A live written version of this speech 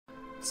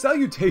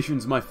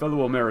Salutations, my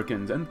fellow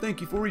Americans, and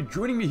thank you for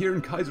rejoining me here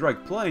in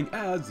Kaiserreich playing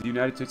as the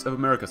United States of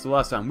America. So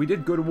last time we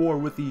did go to war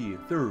with the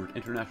Third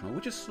International,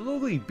 which is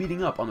slowly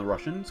beating up on the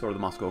Russians, or the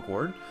Moscow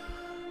Accord.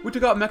 We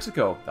took out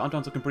Mexico. The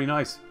Entente's looking pretty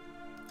nice.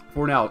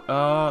 For now,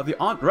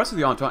 the rest of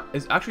the Entente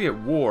is actually at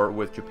war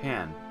with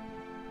Japan.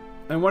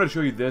 And I wanted to show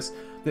you this,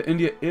 that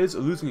India is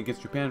losing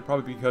against Japan,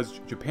 probably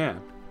because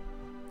Japan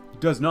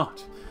does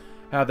not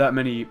have that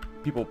many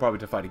people probably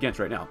to fight against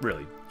right now,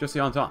 really. Just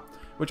the Entente.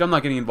 Which I'm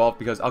not getting involved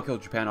because I'll kill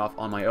Japan off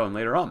on my own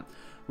later on.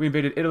 We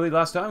invaded Italy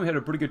last time. We had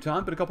a pretty good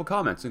time, but a couple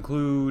comments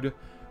include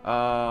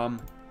annex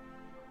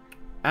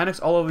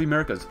all of the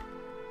Americas.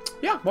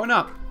 Yeah, why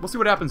not? We'll see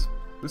what happens.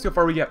 Let's see how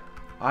far we get.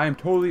 I am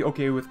totally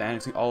okay with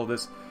annexing all of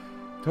this.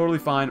 Totally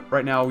fine.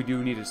 Right now, we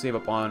do need to save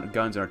up on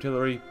guns and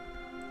artillery.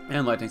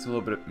 And light tanks, a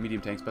little bit of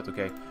medium tanks, but that's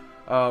okay.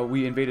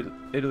 We invaded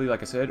Italy,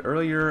 like I said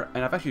earlier,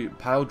 and I've actually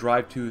pile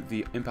drive to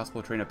the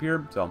Impassable train up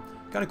here, so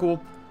kind of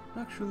cool.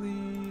 Actually,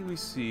 let me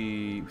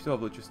see. We still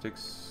have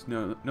logistics.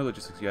 No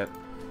logistics yet.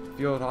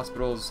 Field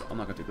hospitals. I'm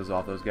not going to take those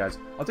off, those guys.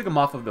 I'll take them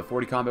off of the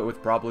 40 combat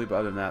with probably, but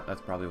other than that,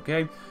 that's probably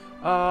okay.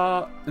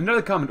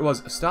 Another comment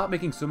was, stop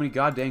making so many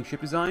goddamn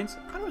ship designs.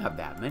 I don't have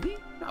that many.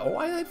 No,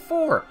 I have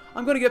 4.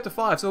 I'm going to get up to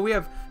 5. So we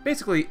have,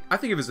 basically, I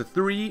think of it as a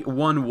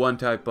 3-1-1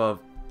 type of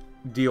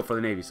deal for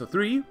the Navy. So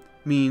 3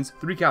 means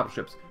 3 capital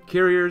ships,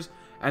 carriers,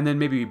 and then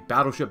maybe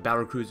battleship,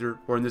 battlecruiser,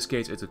 or in this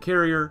case, it's a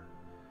carrier,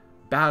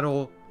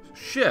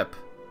 battleship,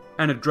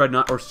 and a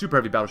dreadnought, or super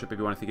heavy battleship if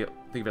you want to think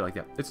of it like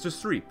that. It's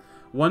just 3.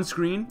 One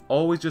screen,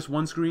 always just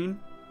one screen.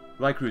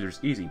 Light cruisers,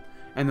 easy.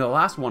 And the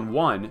last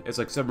one is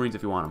like submarines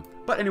if you want them.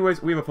 But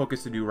anyways, we have a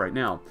focus to do right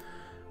now.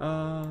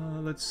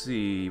 Let's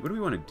see. What do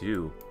we want to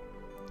do?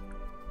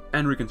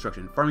 And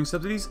reconstruction. Farming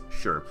subsidies?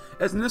 Sure.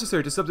 It's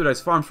necessary to subsidize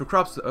farms for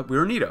crops that we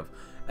are in need of.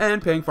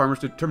 And paying farmers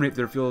to terminate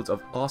their fields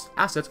of lost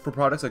assets for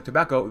products like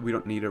tobacco we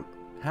don't need to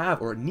have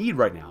or need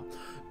right now.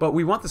 But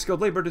we want the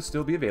skilled labor to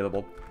still be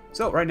available.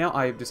 So right now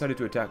I've decided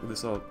to attack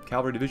this little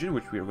cavalry division,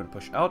 which we are going to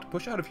push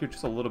out of here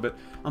just a little bit.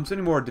 I'm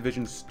sending more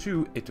divisions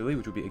to Italy,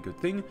 which will be a good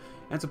thing.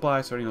 And supply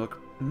starting to look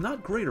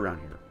not great around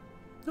here.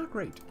 Not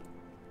great.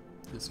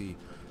 Let's see.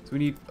 So we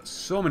need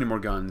so many more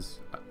guns.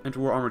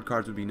 Interwar armored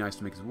cars would be nice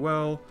to make as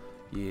well.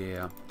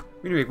 Yeah.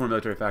 We need to make more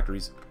military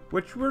factories,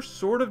 which we're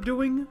sort of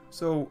doing.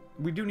 So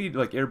we do need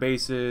like air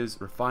bases,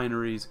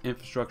 refineries,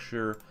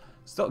 infrastructure,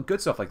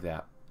 good stuff like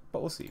that. But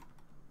we'll see.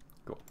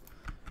 Cool.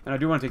 And I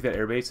do want to take that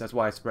airbase. That's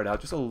why I spread out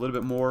just a little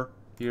bit more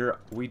here.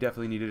 We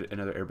definitely needed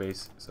another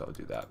airbase, so I'll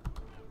do that.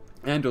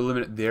 And to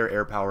eliminate their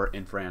air power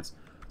in France,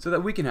 so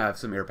that we can have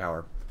some air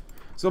power.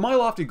 So my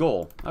lofty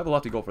goal, I have a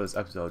lofty goal for this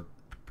episode,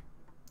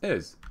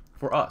 is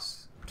for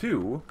us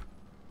to,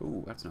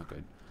 ooh, that's not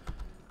good,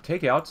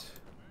 take out,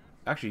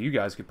 actually you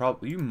guys could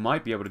probably, you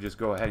might be able to just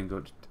go ahead and go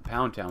to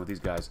Pound Town with these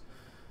guys.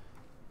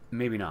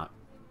 Maybe not.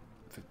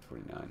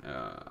 49.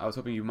 I was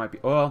hoping you might be,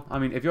 well, I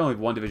mean, if you only have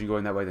one division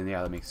going that way, then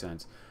yeah, that makes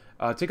sense.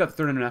 Take out the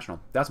Third International.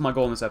 That's my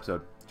goal in this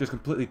episode. Just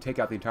completely take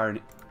out the entire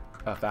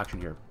faction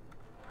here.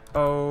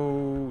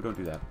 Oh, don't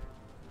do that.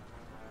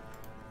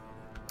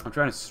 I'm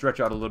trying to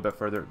stretch out a little bit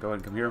further. Go ahead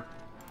and come here.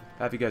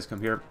 Have you guys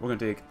come here. We're going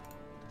to take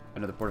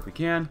another port if we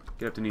can.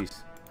 Get up to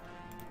Nice.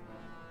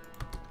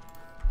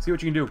 See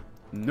what you can do.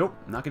 Nope,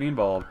 not getting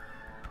involved.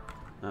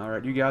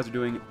 Alright, you guys are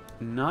doing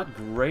not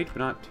great, but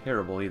not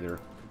terrible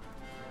either.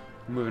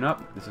 Moving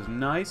up. This is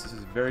nice. This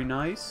is very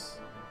nice.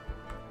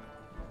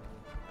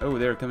 Oh,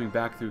 they're coming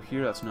back through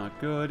here. That's not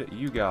good.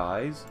 You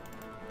guys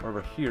are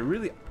over here.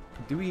 Really,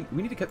 we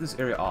need to cut this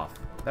area off.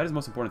 That is the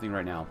most important thing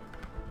right now.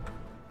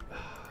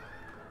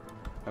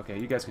 Okay,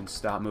 you guys can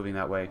stop moving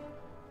that way.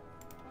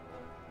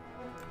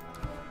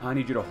 I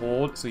need you to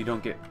hold so you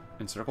don't get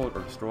encircled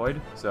or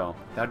destroyed. So,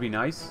 that'd be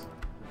nice.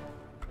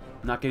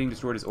 Not getting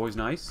destroyed is always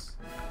nice.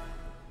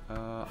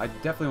 I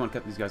definitely want to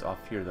cut these guys off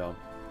here, though.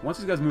 Once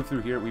these guys move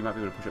through here, we might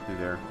be able to push up through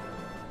there.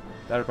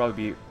 That would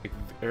probably be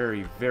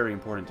very, very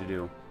important to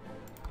do.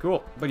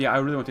 Cool. But yeah, I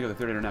really want to take out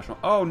the Third International.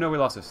 Oh, no, we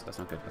lost this. That's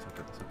not good. That's not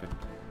good. That's not good.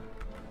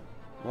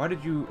 Why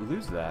did you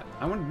lose that?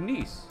 I wanted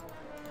Nice.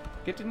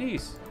 Get to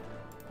Nice.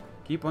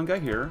 Keep one guy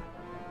here.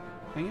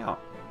 Hang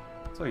out.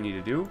 That's all you need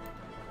to do.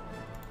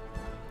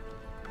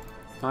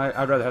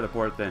 I'd rather have the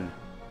port than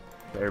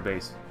the air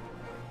base.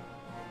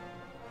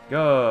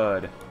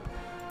 Good.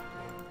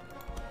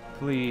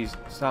 Please,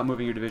 stop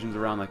moving your divisions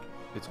around like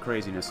it's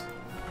craziness.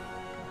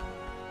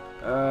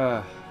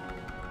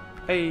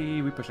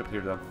 Hey, we push up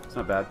here, though. It's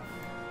not bad.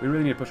 We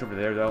really need to push over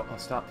there, though. Oh,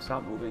 stop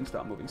moving,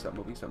 stop moving, stop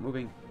moving, stop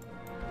moving.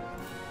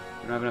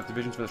 We don't have enough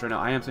divisions for this right now.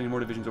 I am sending more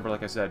divisions over,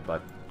 like I said,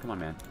 but come on,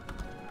 man.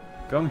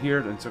 Come here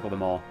and circle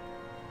them all.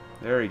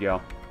 There you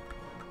go.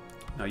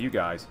 Now, you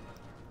guys.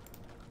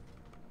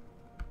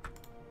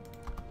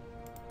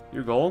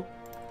 Your goal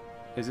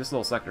is this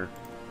little sector.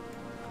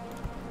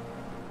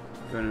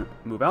 Going to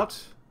move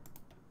out.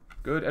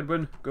 Good,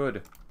 Edwin.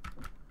 Good.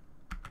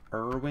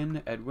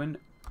 Edwin.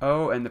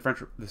 Oh, and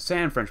the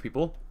Sand French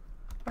people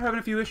are having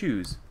a few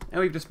issues. And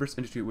we've dispersed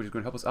industry, which is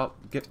going to help us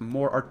out get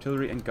more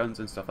artillery and guns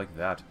and stuff like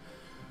that.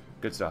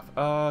 Good stuff.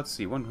 Let's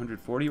see,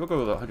 140. We'll go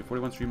with the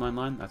 141 streamline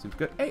line. That seems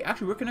good. Hey,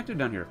 actually, we're connected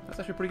down here. That's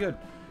actually pretty good.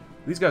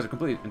 These guys are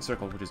completely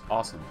encircled, which is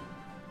awesome.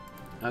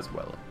 As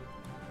well.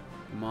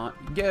 Come on.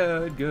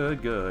 Good,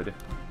 good, good.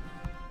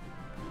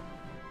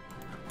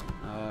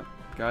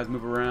 Guys,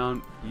 move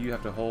around. You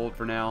have to hold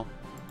for now.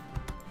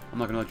 I'm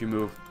not going to let you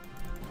move.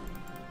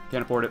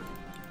 Can't afford it.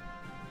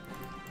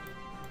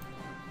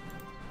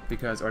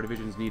 Because our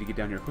divisions need to get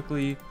down here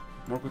quickly.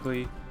 More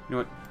quickly. You know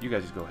what? You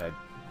guys just go ahead.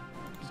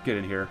 Just get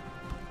in here.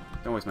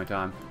 Don't waste my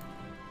time.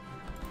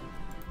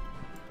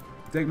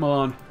 Take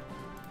Milan.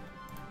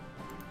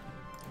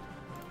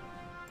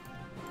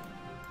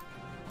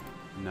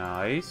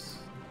 Nice.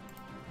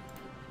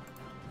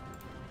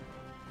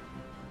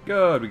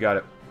 Good, we got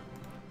it.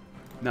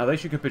 Now they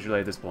should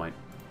capitulate at this point.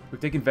 We've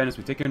taken Venice,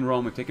 we've taken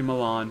Rome, we've taken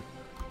Milan.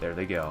 There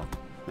they go.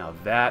 Now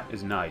that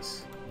is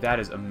nice. That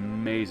is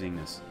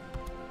amazingness.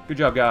 Good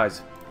job,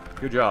 guys.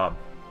 Good job.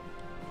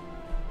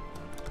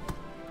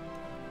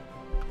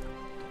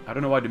 I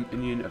don't know why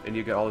Dominion of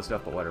India got all this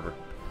stuff, but whatever.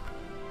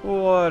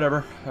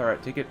 Whatever.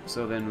 Alright, take it,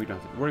 so then we don't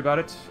have to worry about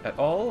it at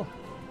all.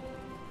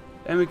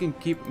 And we can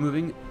keep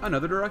moving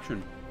another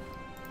direction.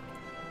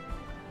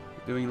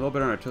 Doing a little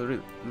better on artillery,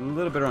 a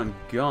little better on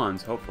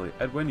guns, hopefully.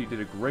 Edwin, you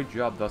did a great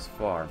job thus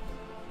far.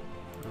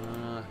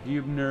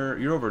 Hubner,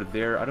 you're over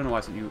there. I don't know why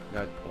I said you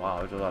guys. Wow,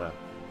 there's a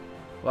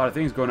lot of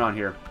things going on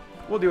here.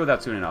 We'll deal with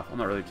that soon enough. I'm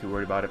not really too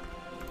worried about it.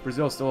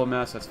 Brazil's still a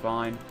mess, that's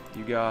fine.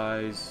 You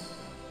guys...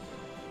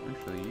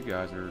 Actually, you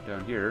guys are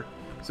down here.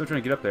 Still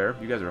trying to get up there.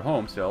 You guys are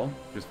home still,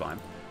 just fine.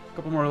 A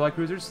couple more light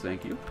cruisers,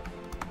 thank you.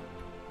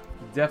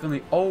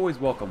 Definitely always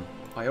welcome.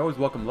 I always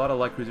welcome a lot of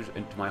light cruisers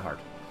into my heart.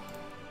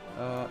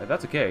 If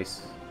that's the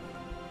case,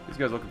 these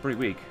guys are looking pretty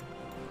weak.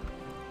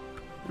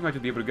 You might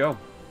just be able to go.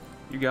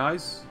 You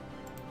guys,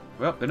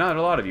 well, there's not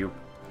a lot of you,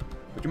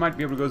 but you might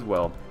be able to go as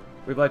well.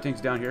 We have light tanks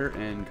down here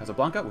in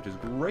Casablanca, which is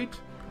great.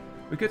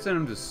 We could send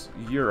them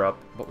to Europe,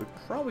 but we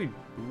probably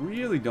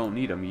really don't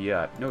need them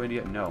yet. No,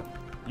 India, no.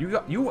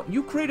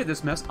 You created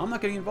this mess. I'm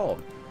not getting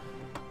involved.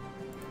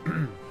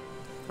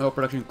 Oil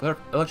production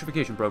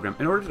electrification program.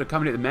 In order to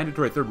accommodate the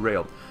mandatory third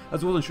rail,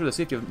 as well as ensure the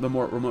safety of the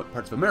more remote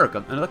parts of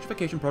America, an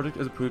electrification project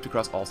is approved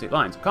across all state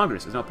lines.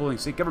 Congress is now pulling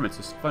state governments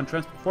to fund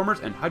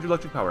transformers and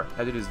hydroelectric power,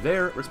 as it is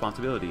their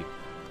responsibility.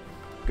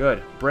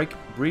 Good. Breach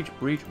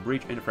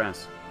into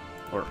France.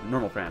 Or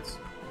normal France.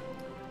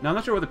 Now, I'm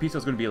not sure what the peace deal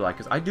is going to be like,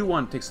 because I do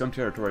want to take some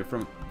territory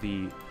from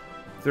the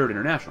Third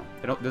International.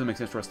 It doesn't make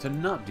sense for us to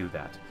not do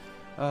that.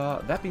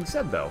 That being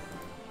said, though,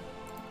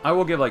 I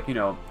will give, like, you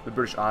know, the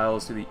British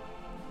Isles to the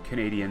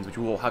Canadians, which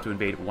we will have to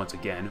invade once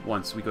again,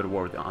 once we go to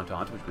war with the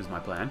Entente, which was my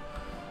plan.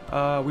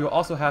 We will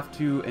also have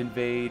to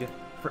invade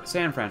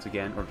San France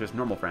again, or just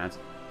normal France,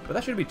 but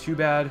that shouldn't be too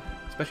bad,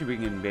 especially if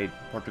we can invade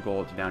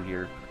Portugal to down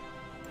here.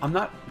 I'm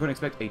not going to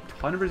expect a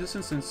ton of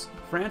resistance, since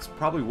France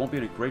probably won't be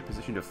in a great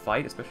position to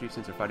fight, especially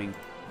since they're fighting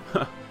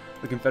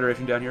the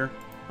Confederation down here.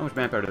 How much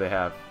manpower do they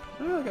have?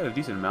 Well, they got a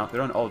decent amount.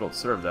 They're on all-adult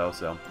serve, though,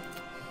 so...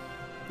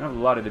 They don't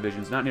have a lot of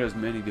divisions, not near as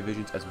many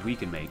divisions as we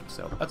can make,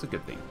 so that's a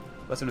good thing.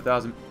 Less than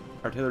 1,000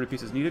 artillery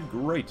pieces needed.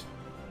 Great.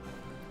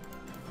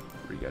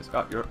 Where are you guys?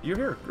 Oh, you're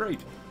here. Great.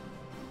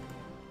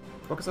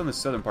 Focus on the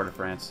southern part of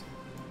France.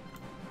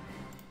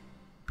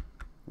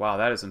 Wow,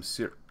 that is some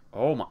serious...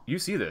 Oh my... You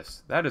see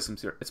this. That is some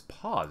serious... It's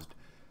paused.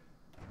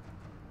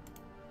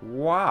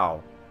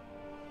 Wow.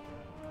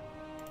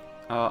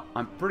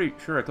 I'm pretty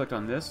sure I clicked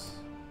on this.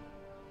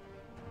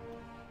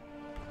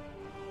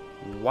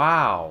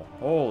 Wow.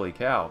 Holy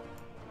cow.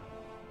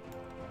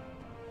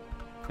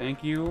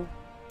 Thank you.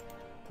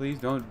 Please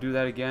don't do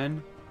that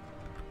again.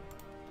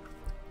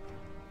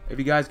 If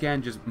you guys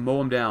can, just mow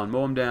them down.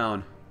 Mow them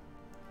down.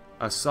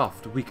 A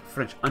soft, weak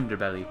French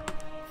underbelly.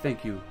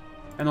 Thank you.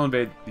 And they'll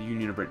invade the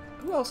Union of Britain.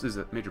 Who else is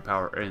a major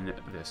power in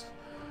this?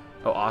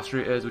 Oh,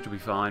 Austria is, which will be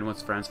fine.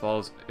 Once France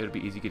falls, it'll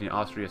be easy getting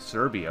Austria,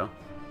 Serbia.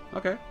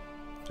 Okay.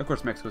 Of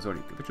course, Mexico's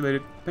already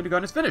capitulated.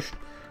 Pentagon is finished.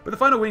 But the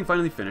final wing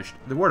finally finished.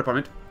 The War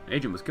Department, an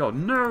agent was killed.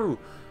 No!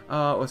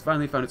 Was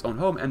finally found its own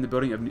home, and the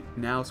building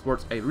now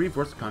sports a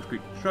reinforced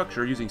concrete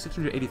structure using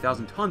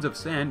 680,000 tons of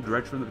sand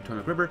dredged from the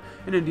Potomac River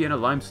and Indiana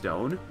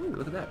limestone. Ooh,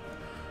 look at that.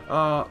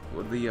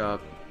 The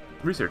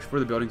research for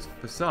the building's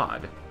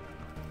facade.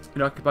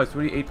 It occupies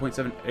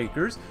 28.7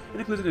 acres and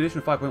includes an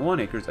additional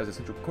 5.1 acres as a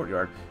central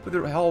courtyard, with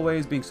the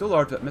hallways being so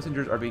large that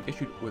messengers are being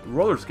issued with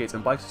roller skates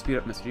and bikes to speed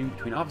up messaging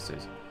between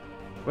offices.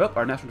 Well,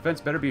 our national defense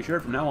better be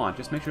assured from now on.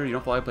 Just make sure you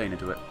don't fly a plane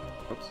into it.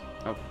 Oops.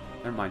 Oh,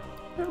 never mind.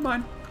 Never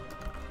mind.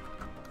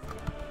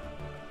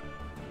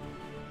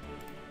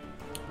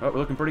 Oh, we're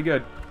looking pretty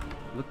good.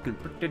 Looking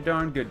pretty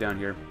darn good down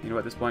here. You know,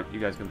 at this point, you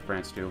guys come to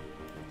France too.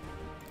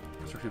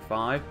 Construction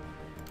 5.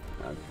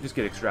 Just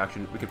get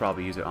extraction. We could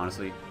probably use it,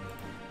 honestly.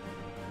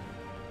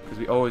 Because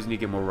we always need to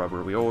get more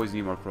rubber. We always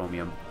need more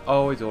chromium.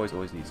 Always, always,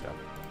 always need stuff.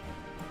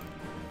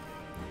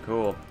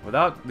 Cool.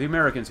 Without the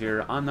Americans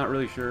here, I'm not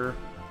really sure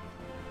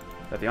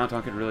that the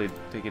Entente could really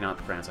take it out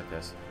France like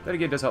this. Then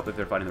again, it does help if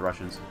they're fighting the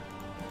Russians.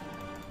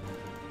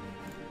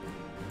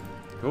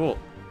 Cool.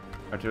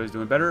 Artillery's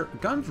doing better.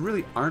 Guns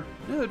really aren't...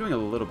 Yeah, they're doing a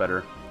little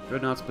better.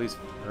 Dreadnoughts, please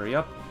hurry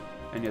up.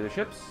 Any other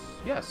ships?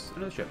 Yes,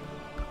 another ship.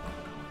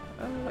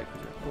 Light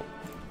cruiser. Cool.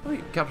 How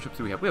many capital ships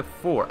do we have? We have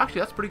 4.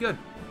 Actually, that's pretty good.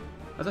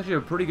 That's actually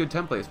a pretty good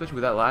template, especially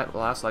with that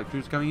last light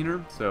cruiser coming in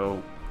here.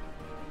 So,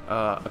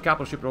 a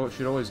capital ship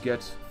should always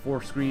get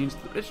 4 screens.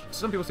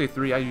 Some people say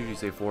 3. I usually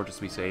say 4 just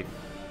to be safe.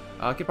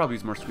 I could probably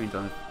use more screens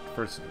on the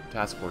first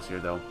task force here,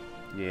 though.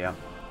 Yeah,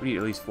 we need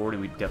at least 40.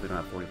 We definitely don't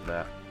have 40 for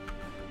that.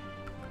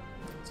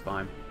 It's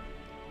fine.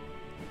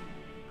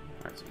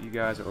 Alright, so you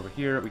guys are over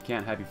here. We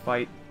can't have you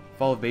fight.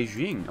 Fall of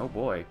Beijing. Oh,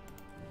 boy.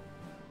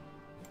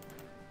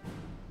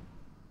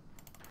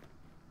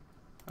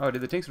 Oh, did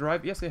the tanks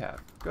arrive? Yes, they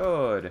have.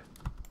 Good.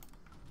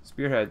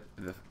 Spearhead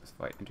the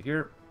fight into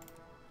here.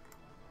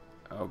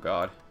 Oh,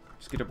 God.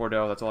 Just get to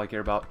Bordeaux. That's all I care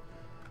about.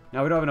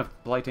 Now, we don't have enough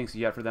light tanks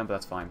yet for them, but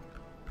that's fine.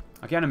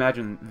 I can't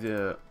imagine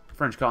the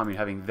French Commune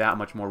having that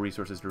much more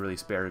resources to really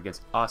spare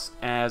against us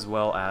as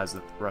well as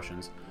the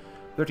Russians.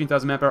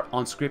 13,000 manpower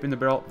on scraping the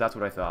barrel. That's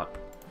what I thought.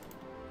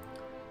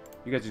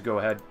 You guys just go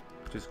ahead.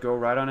 Just go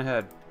right on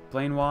ahead.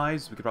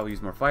 Plane-wise, we could probably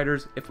use more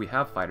fighters if we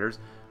have fighters.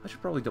 I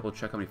should probably double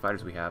check how many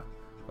fighters we have.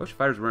 I wish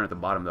fighters weren't at the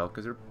bottom, though,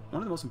 because they're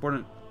one of the most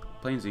important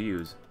planes to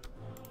use.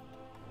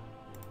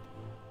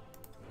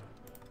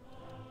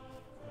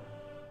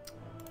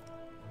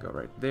 Go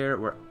right there.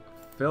 We're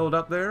filled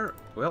up there.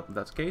 Well,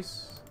 that's the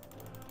case.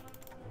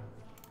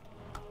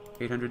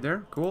 800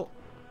 there. Cool.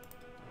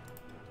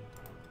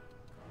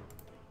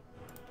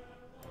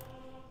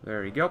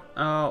 There you go.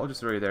 I'll just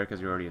throw you there because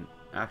you're already in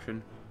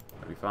action.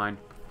 That'll be fine.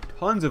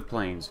 Tons of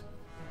planes.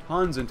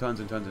 Tons and tons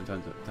and tons and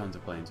tons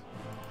of planes.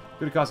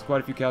 Gonna cost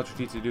quite a few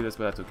casualties to do this,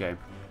 but that's okay.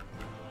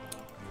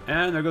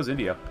 And there goes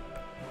India.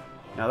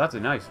 Now that's a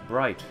nice,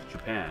 bright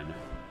Japan.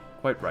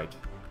 Quite bright.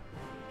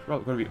 It's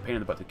probably going to be a pain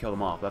in the butt to kill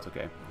them off. That's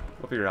okay.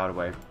 We'll figure out a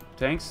way.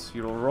 Tanks,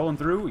 you're rolling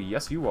through?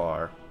 Yes, you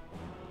are.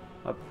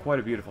 Quite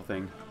a beautiful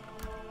thing.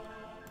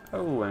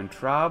 Oh, and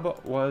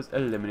Traub was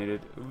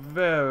eliminated.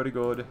 Very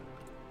good.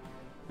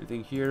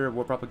 Anything here?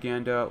 War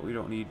propaganda. We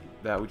don't need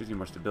that. We just need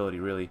more stability,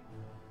 really.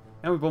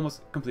 And we've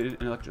almost completed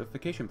an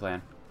electrification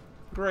plan.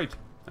 Great.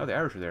 Oh, the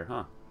Irish are there,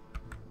 huh?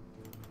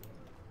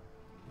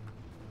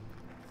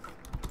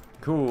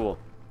 Cool.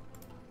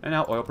 And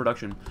now oil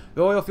production.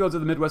 The oil fields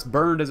of the Midwest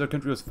burned as our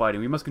country was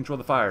fighting. We must control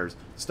the fires,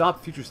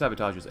 stop future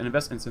sabotages, and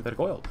invest in synthetic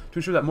oil to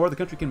ensure that more of the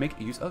country can make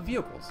use of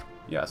vehicles.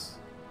 Yes.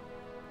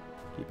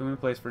 Keep them in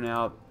place for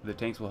now. The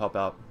tanks will help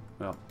out.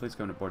 Well, please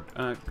come to board.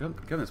 Come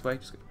this way.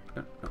 Just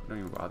don't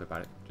even bother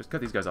about it. Just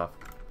cut these guys off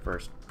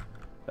first.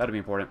 That'd be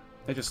important.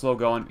 They just slow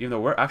going, even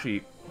though we're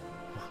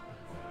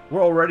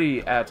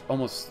already at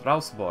almost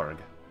Strasbourg.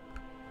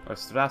 Or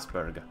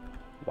Strasbourg.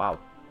 Wow.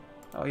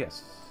 Oh,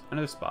 yes.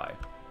 Another spy.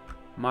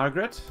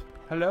 Margaret?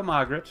 Hello,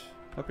 Margaret.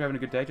 Hope you're having a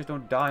good day. Just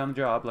don't die on the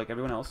job like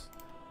everyone else.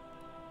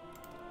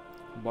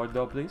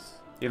 Bordeaux, please.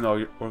 Even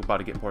though we're about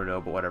to get in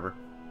Bordeaux, but whatever.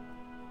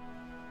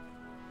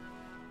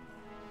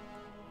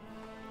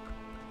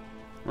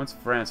 Once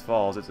France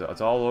falls,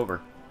 it's all over.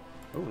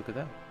 Oh, look at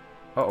that.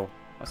 Uh-oh.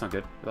 That's not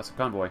good. That's a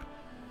convoy.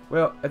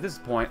 Well, at this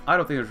point, I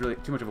don't think there's really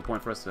too much of a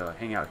point for us to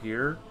hang out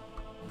here.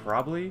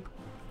 Probably.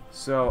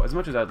 So, as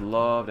much as I'd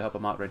love to help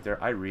them out right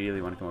there, I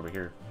really want to come over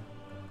here.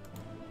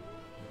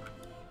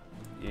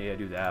 Yeah,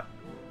 do that.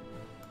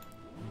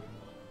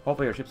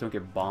 Hopefully our ships don't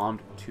get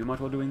bombed too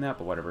much while doing that,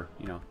 but whatever.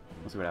 You know,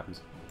 we'll see what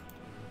happens.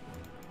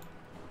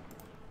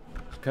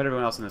 Just cut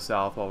everyone else in the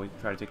south while we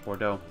try to take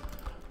Bordeaux.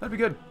 That'd be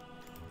good.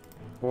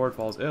 Board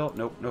falls ill.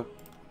 Nope, nope.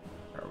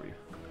 Where are we?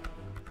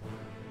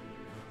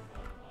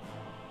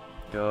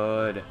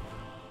 Good.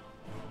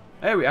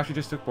 Hey, we actually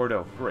just took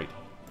Bordeaux. Great.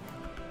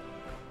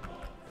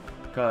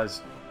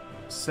 Because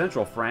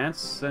central France,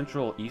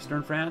 central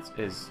eastern France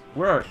is...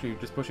 We're actually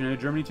just pushing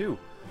into Germany too.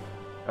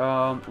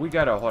 We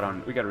gotta... Hold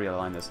on. We gotta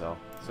realign this though.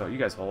 So, you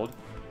guys hold.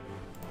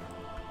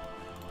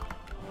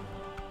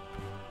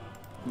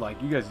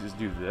 Like, you guys just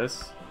do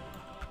this.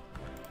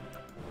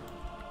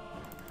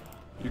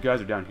 You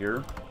guys are down here,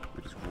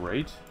 which is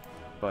great.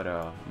 But,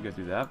 you guys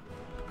do that.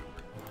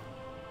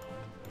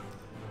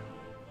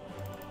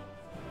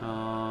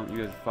 You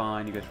guys are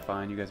fine, you guys are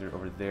fine, you guys are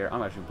over there.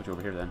 I'm actually gonna put you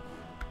over here then.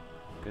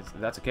 Because if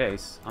that's the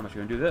case, I'm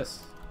actually gonna do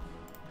this.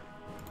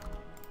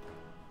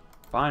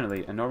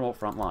 Finally, a normal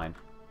front line.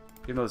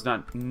 Even though there's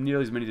not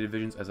nearly as many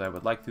divisions as I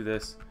would like through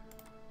this,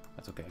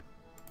 that's okay.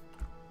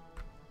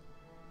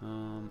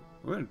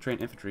 We're gonna train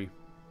infantry.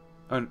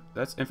 Oh,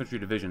 that's infantry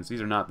divisions.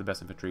 These are not the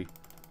best infantry.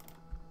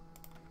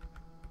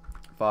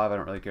 5, I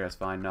don't really care. That's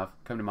fine enough.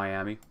 Come to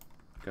Miami,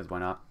 because why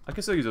not? I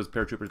can still use those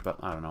paratroopers, but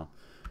I don't know.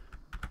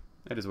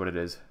 It is what it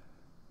is.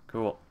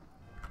 Cool.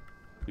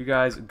 You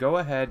guys, go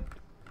ahead,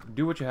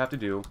 do what you have to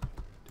do,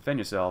 defend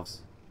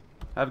yourselves,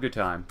 have a good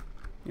time.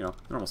 You know,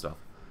 normal stuff.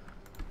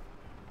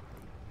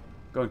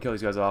 Go and kill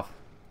these guys off.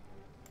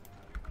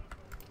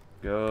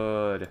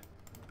 Good.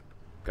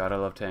 God, I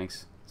love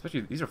tanks.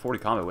 Especially, these are 40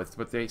 combat widths,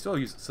 but they still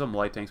use some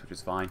light tanks, which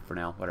is fine for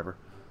now. Whatever.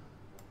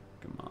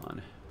 Come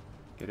on.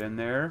 Get in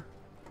there.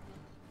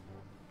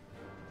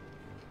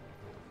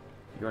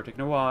 You are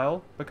taking a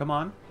while, but come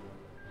on.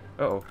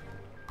 Uh-oh.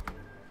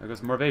 There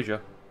goes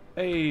Morvasia.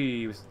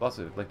 Hey, lots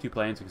of, like, 2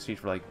 planes in exchange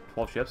for, like,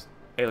 12 ships.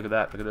 Hey, look at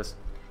that. Look at this.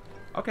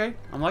 Okay,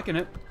 I'm liking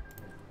it.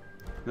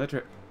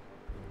 Military...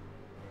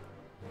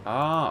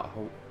 Ah,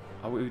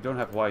 we don't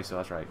have Hawaii, so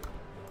that's right.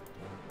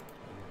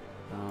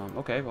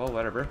 Okay, well,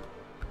 whatever.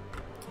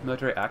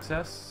 Military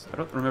access? I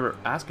don't remember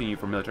asking you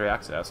for military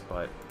access,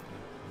 but...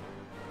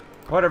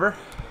 whatever.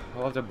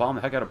 We'll have to bomb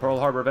the heck out of Pearl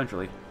Harbor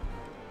eventually.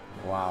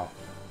 Wow.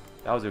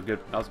 That was good.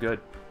 That was good.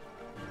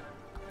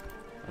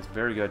 That's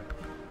very good.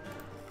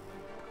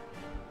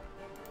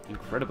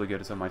 Incredibly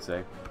good, as some might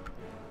say.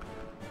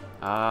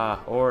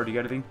 Or do you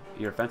got anything?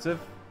 You're offensive?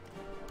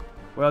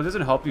 Well, it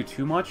doesn't help you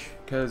too much,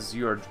 because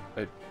you're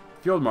a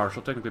field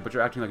marshal, technically, but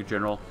you're acting like a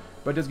general.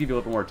 But it does give you a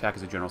little bit more attack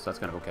as a general, so that's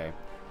kind of okay.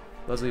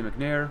 Leslie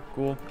McNair,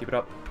 cool, keep it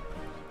up.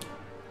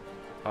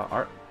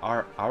 Are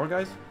our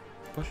guys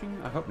pushing?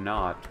 I hope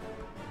not.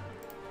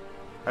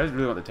 I just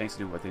really want the tanks to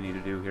do what they need to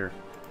do here.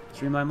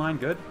 Streamline line,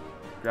 good.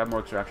 Grab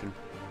more extraction.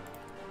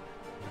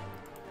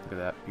 Look at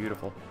that,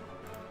 beautiful.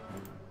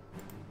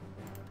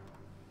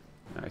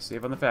 Nice,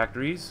 save on the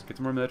factories. Get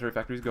some more military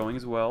factories going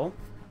as well.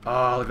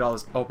 Oh, look at all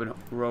this open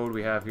road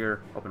we have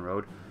here. Open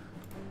road.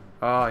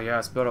 Oh, yeah,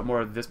 let's build up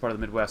more of this part of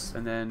the Midwest.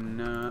 And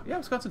then, yeah,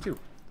 Wisconsin too.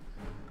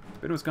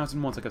 Been to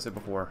Wisconsin once, like I said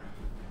before.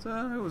 So,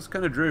 it was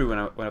kind of dreary when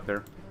I went up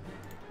there.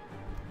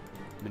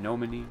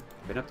 Menominee.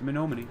 Been up to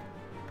Menominee.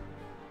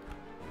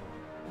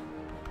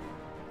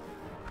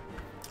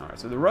 Alright,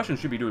 so the Russians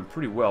should be doing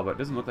pretty well, but it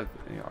doesn't look like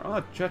they are.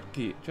 Oh,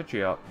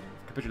 Chechnya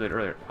capitulated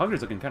earlier.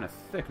 Hungary's looking kind of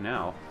thick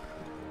now.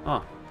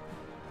 Huh.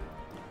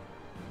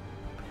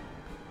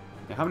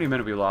 Yeah, how many men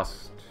have we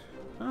lost?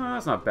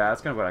 That's not bad.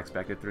 That's kind of what I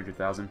expected.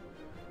 300,000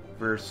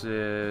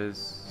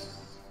 versus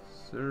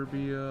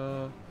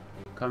Serbia.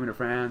 Coming to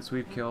France,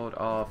 we've killed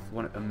off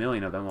 1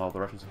 million of them, while the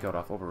Russians have killed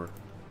off over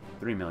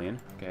 3 million.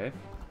 Okay.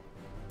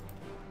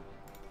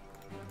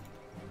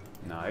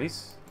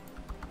 Nice.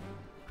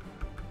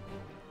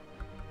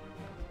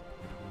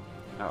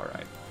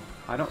 Alright.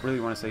 I don't really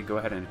want to say go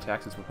ahead and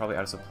attack since we're probably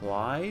out of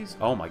supplies.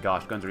 Oh my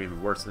gosh, guns are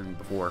even worse than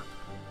before.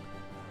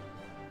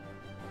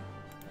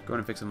 Go ahead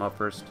and fix them up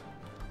first.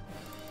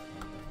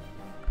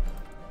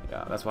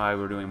 Yeah, that's why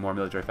we're doing more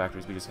military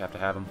factories. We just have to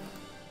have them.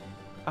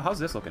 Oh, how's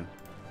this looking?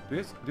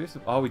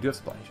 Oh, we do have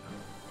supply issues.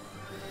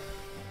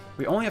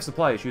 We only have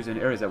supply issues in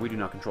areas that we do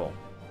not control.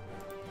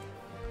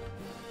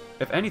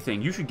 If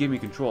anything, you should give me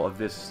control of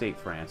this state,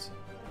 France.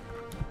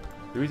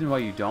 The reason why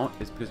you don't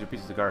is because you're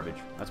pieces of garbage.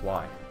 That's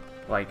why.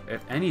 Like,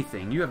 if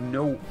anything, you have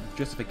no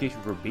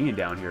justification for being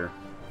down here.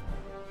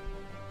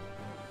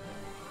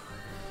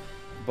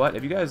 But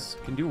if you guys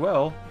can do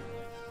well,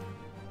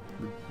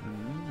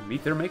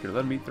 meet their maker.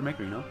 Let them meet their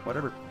maker, you know?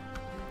 Whatever.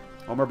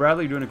 Omar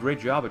Bradley, you're doing a great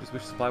job. I just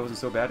wish supply wasn't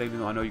so bad, even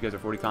though I know you guys are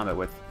 40 combat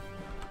with.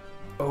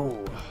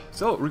 Oh.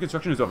 So,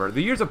 Reconstruction is over.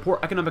 The years of poor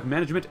economic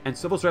management and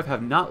civil strife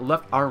have not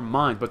left our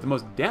minds, but the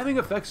most damning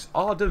effects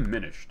are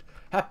diminished.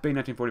 Happy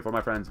 1944,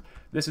 my friends.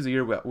 This is a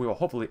year where we will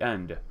hopefully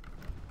end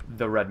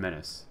the Red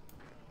Menace.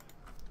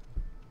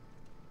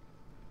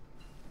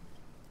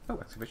 Oh,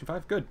 excavation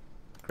 5. Good.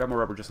 Grab more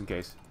rubber just in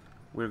case.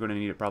 We're going to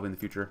need it probably in the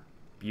future.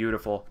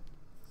 Beautiful.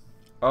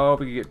 Oh, if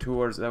we could get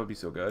tours, that would be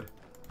so good.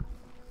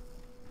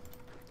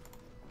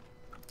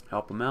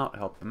 Help them out,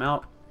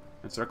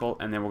 and circle,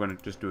 and then we're going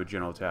to just do a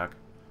general attack.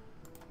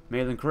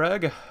 Malin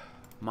Craig.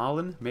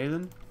 Malin.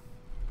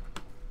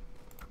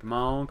 Come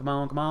on, come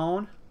on, come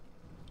on.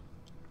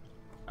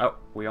 Oh,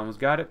 we almost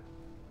got it.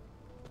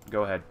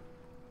 Go ahead.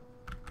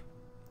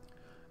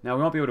 Now,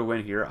 we won't be able to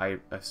win here, I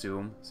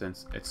assume,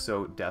 since it's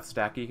so death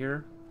stacky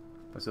here.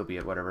 But still be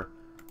it, whatever.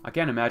 I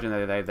can't imagine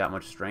that they have that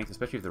much strength,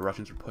 especially if the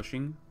Russians are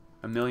pushing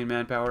 1 million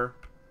manpower.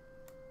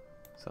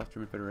 South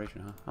German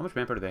Federation, huh? How much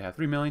manpower do they have?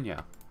 3 million?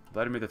 Yeah.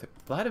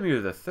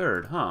 Vladimir the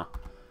Third, huh?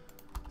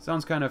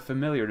 Sounds kind of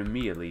familiar to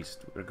me, at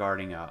least,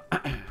 regarding a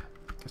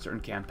certain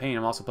campaign.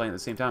 I'm also playing at the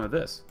same time with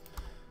this.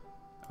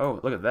 Oh,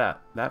 look at that.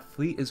 That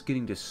fleet is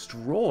getting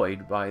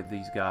destroyed by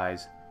these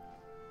guys.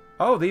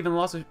 Oh, they even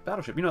lost a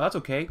battleship. You know, that's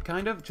okay,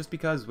 kind of, just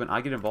because when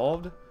I get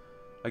involved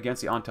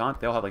against the Entente,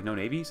 they'll have, like, no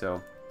navy,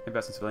 so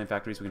invest in civilian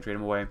factories, we can trade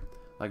them away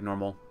like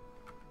normal.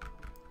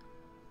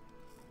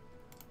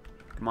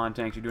 Come on,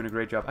 tanks, you're doing a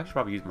great job. I should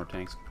probably use more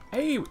tanks.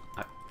 Hey!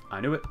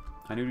 I knew it.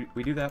 I knew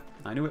we'd do that.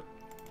 I knew it.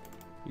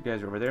 You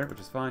guys are over there, which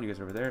is fine. You guys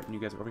are over there, and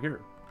you guys are over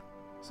here.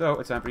 So,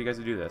 it's time for you guys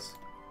to do this.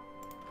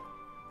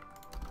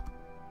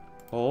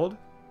 Hold.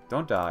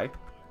 Don't die.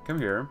 Come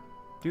here.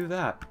 Do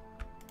that.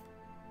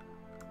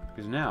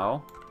 Because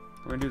now,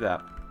 we're going to do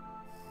that.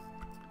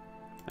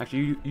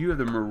 Actually, you have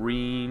the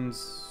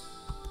Marines.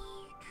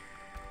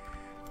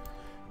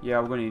 Yeah,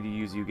 we're going to need to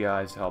use you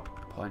guys to help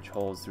punch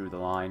holes through the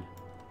line.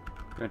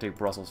 We're going to take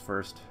Brussels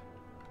first.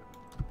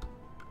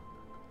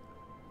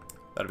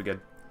 That'll be good.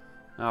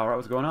 Alright,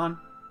 what's going on?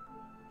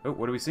 Oh,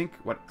 what do we sink?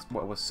 What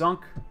was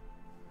sunk?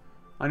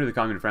 I knew the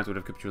Communist France would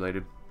have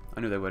capitulated.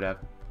 I knew they would have.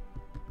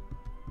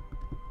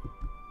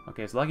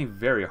 Okay, it's lagging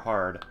very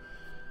hard.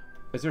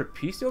 Is there a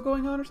peace deal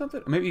going on or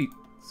something? Maybe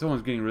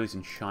someone's getting released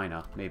in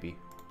China. Maybe.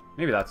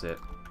 Maybe that's it.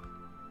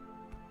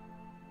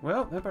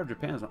 Well, Empire of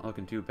Japan's not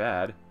looking too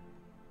bad.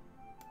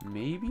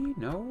 Maybe?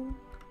 No?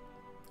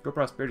 Go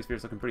Prosperity Sphere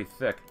is looking pretty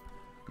thick.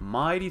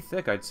 Mighty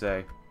thick, I'd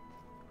say.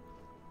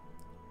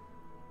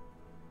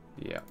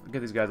 Yeah,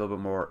 get these guys a little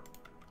bit more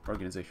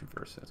organization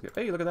first. That's good.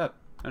 Hey, look at that.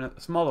 And a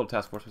small little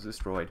task force was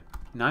destroyed.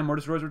 9 more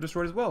destroyers were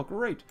destroyed as well.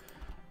 Great.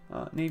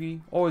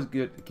 Navy. Always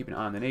good to keep an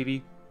eye on the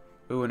Navy.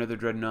 Ooh, another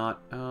dreadnought.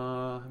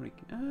 How many?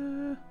 I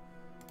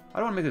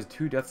don't want to make this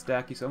too death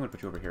stacky, so I'm going to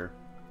put you over here.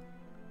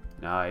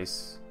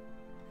 Nice.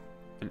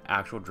 An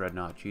actual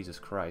dreadnought. Jesus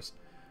Christ.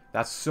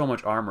 That's so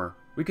much armor.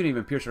 We couldn't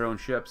even pierce our own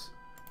ships.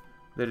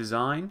 The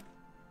design?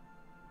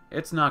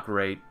 It's not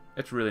great.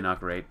 It's really not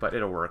great, but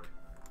it'll work.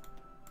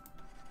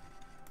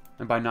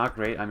 And by not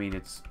great, I mean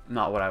it's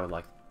not what I would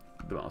like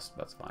the most.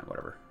 That's fine.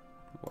 Whatever.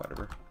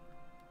 Whatever.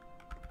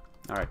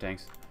 Alright,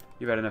 tanks.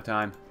 You've had enough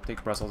time.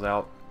 Take Brussels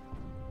out.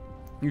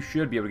 You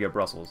should be able to get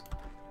Brussels.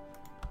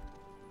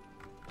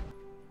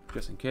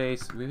 Just in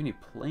case. Do we have any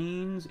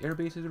planes, air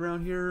bases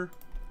around here?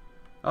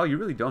 Oh, you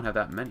really don't have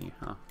that many,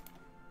 huh?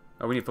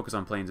 Oh, we need to focus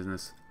on planes in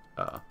this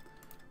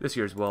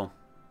year as well.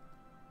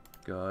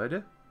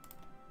 Good.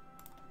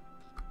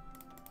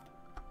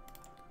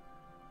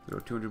 Throw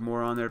 200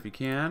 more on there if you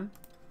can.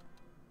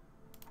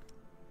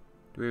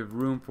 Do we have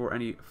room for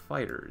any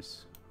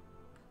fighters?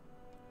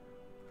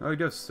 Oh, we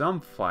do have some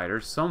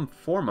fighters, some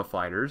form of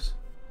fighters.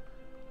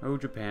 Oh,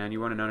 Japan,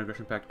 you want a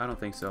non-aggression pact? I don't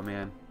think so,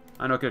 man.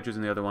 I know I could have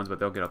chosen the other ones, but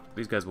they'll get up.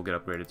 These guys will get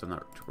upgraded, so I'm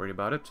not too worried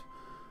about it.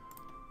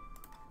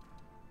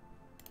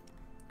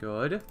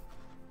 Good.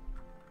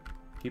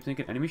 Keep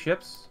thinking enemy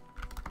ships.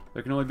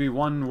 There can only be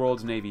one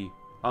world's navy.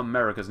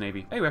 America's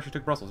navy. Hey, we actually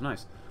took Brussels.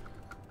 Nice.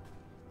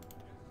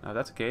 If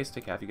that's the case,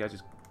 take half. You guys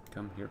just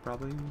come here,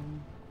 probably.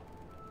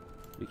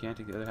 You can't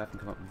take the other half and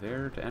come up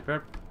there to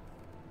Antwerp.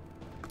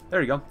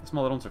 There you go. A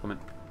small little encirclement.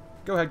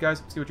 Go ahead,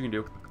 guys. See what you can do.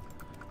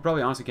 You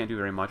probably honestly can't do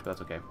very much, but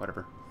that's okay.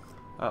 Whatever.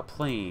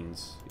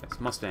 Planes. Yes,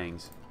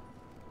 Mustangs.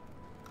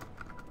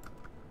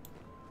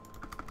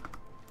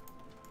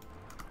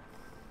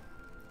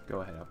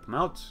 Go ahead, help them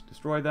out.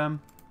 Destroy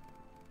them.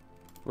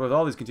 Well, with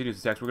all these continuous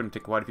attacks, we're going to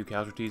take quite a few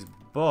casualties,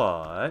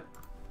 but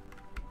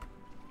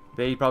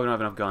they probably don't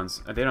have enough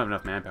guns. They don't have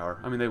enough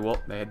manpower. I mean, they will.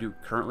 They do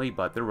currently,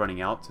 but they're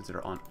running out since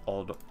they're on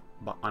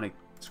a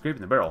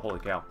scraping the barrel. Holy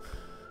cow,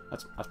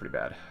 that's pretty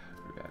bad.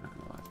 That's pretty bad. Not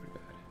gonna lie, that's pretty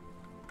bad.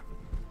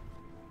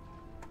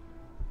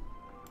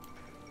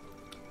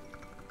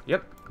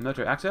 Yep,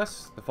 military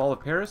access. The fall of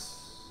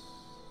Paris.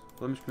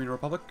 Flemish Communal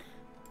Republic.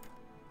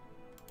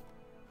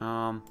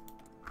 Hold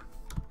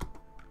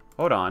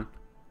on.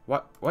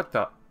 What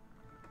the?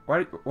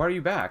 Why are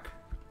you back?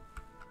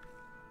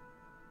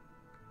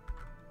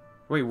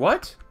 Wait,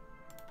 what?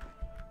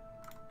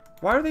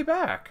 Why are they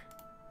back?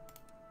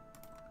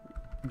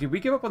 Did we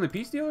give up on the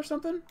peace deal or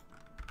something?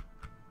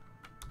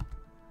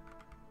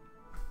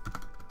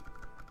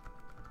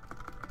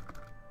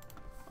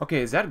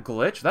 Okay, is that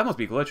glitch? That must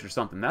be glitched or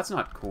something. That's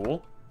not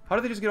cool. How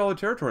did they just get all the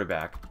territory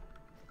back?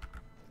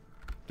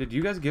 Did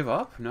you guys give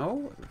up?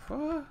 No?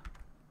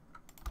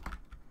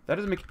 That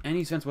doesn't make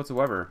any sense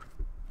whatsoever.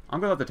 I'm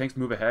going to let the tanks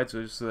move ahead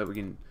so that we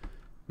can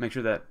make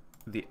sure that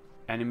the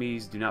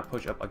enemies do not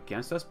push up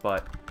against us,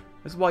 but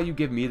this is why you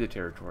give me the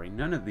territory.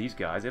 None of these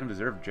guys, they don't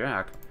deserve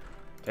jack.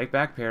 Take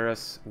back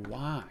Paris.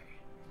 Why?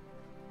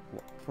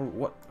 For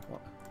what?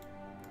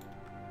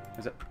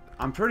 Is it?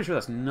 I'm pretty sure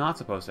that's not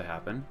supposed to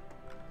happen.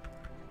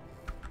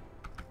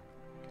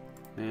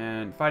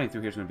 And fighting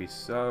through here is going to be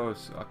so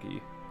sucky.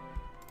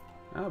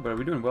 Oh, but are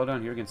we doing well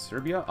down here against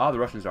Serbia? Oh, the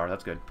Russians are.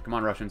 That's good. Come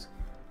on, Russians.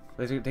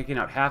 They're taking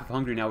out half of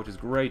Hungary now, which is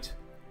great.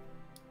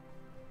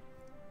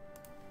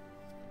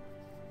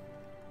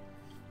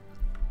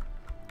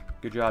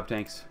 Good job,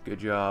 tanks. Good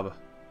job.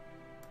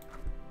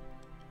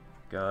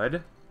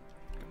 Good.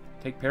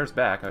 Take Paris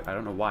back. I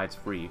don't know why it's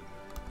free.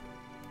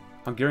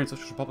 Hungarian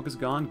Socialist Republic is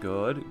gone.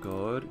 Good,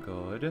 good,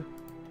 good.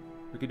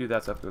 We could do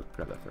that stuff. Go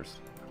grab that first.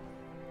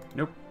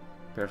 Nope.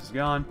 Paris is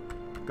gone.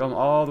 Going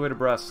all the way to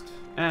Brest.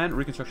 And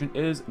Reconstruction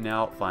is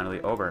now finally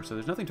over. So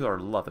there's nothing to our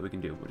left that we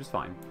can do, which is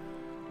fine.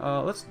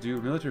 Let's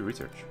do military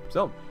research.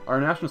 So, our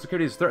national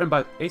security is threatened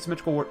by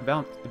asymmetrical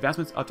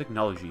advancements of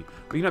technology.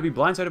 We cannot be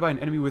blindsided by an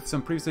enemy with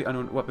some previously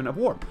unknown weapon of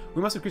war.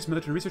 We must increase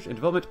military research and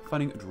development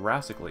funding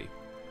drastically.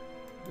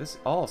 This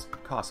all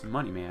costs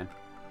money, man.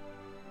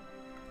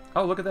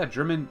 Oh, look at that.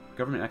 German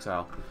government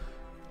exile.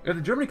 If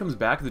the Germany comes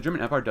back, if the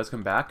German Empire does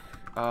come back,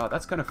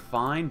 that's kind of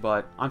fine,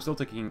 but I'm still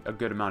taking a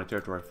good amount of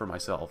territory for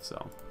myself,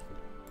 so.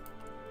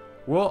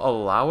 We'll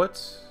allow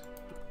it,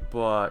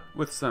 but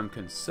with some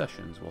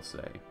concessions, we'll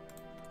say.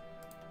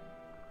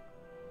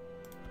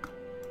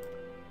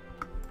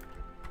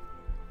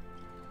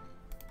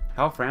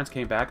 How France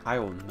came back, I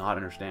will not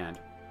understand.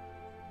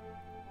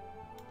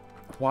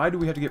 Why do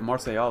we have to get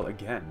Marseille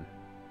again?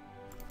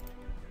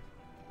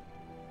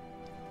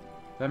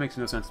 That makes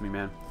no sense to me,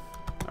 man.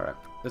 Alright,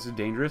 this is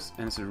dangerous,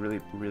 and this is really,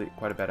 really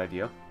quite a bad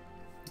idea.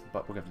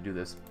 But we're going to have to do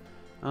this.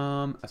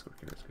 Escort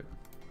carriers, good.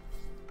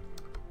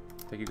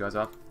 Take you guys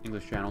off.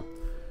 English Channel.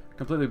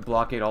 Completely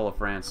blockade all of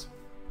France.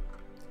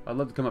 I'd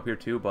love to come up here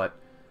too, but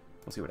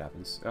we'll see what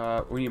happens.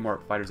 We need more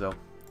fighters, though,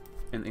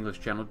 in the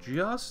English Channel,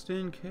 just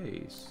in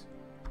case.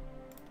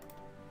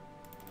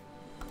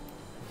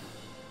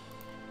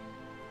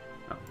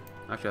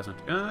 Actually,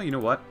 that's not... you know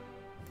what?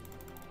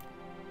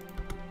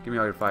 Give me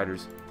all your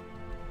fighters.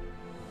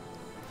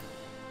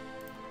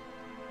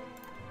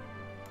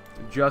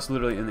 Just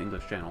literally in the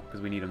English channel,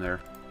 because we need them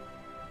there.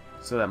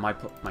 So that my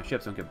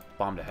ships don't get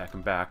bombed to heck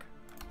and back.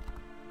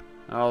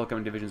 Oh, look how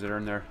many divisions that are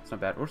in there. It's not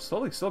bad. We're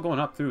slowly still going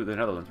up through the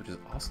Netherlands, which is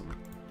awesome.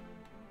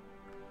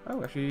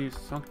 Oh, actually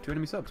sunk 2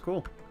 enemy subs.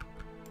 Cool.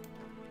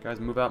 Guys,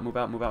 move out, move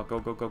out, move out. Go,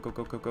 go, go, go,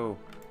 go, go, go.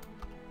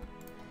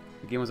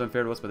 The game was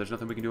unfair to us, but there's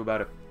nothing we can do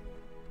about it.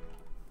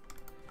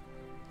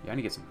 Yeah, I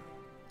need to get some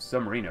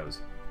submarinos.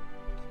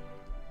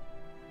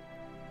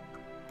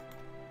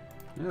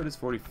 No, it is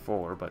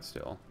 44, but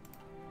still.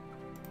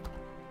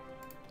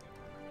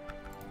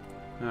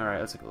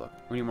 Alright, let's take a look.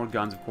 We need more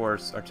guns, of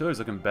course. Artillery's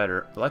looking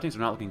better. The light tanks are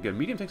not looking good.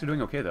 Medium tanks are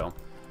doing okay, though.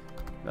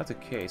 If that's the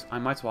case, I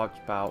might swap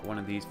out one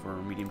of these for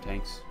medium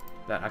tanks.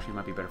 That actually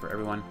might be better for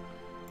everyone.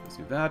 Let's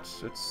do that.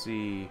 Let's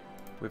see.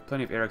 We have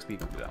plenty of air XP.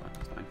 Don't do that one.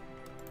 That's fine.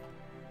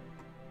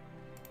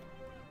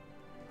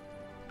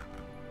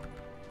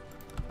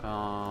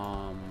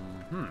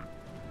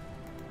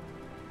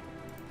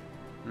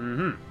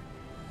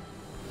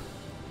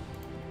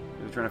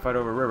 They're trying to fight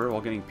over a river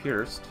while getting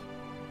pierced.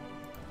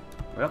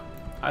 Well,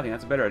 I think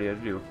that's a better idea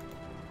to do.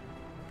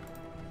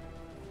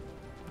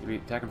 Maybe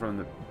attacking from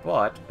the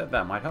butt,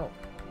 that might help.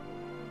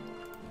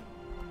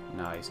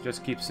 Nice.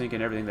 Just keep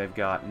sinking everything they've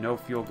got. No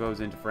fuel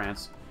goes into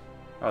France.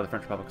 Oh, the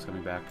French Republic's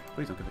coming back.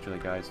 Please don't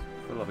capitulate, guys.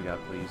 For the love of God,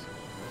 please.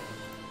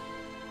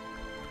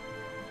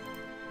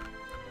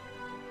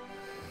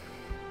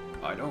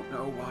 I don't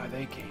know why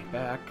they came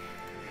back.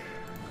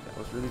 That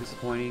was really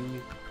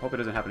disappointing. Hope it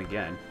doesn't happen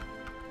again.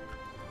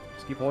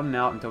 Just keep holding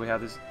out until we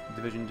have this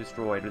division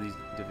destroyed, or these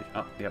division.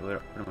 Oh, yeah, they're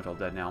pretty much all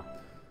dead now.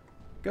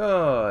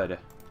 Good.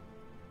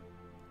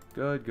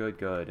 Good, good,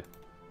 good.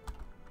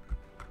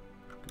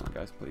 Come on,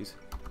 guys, please.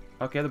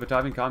 Okay, the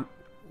Batavian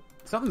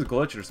something's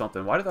glitched or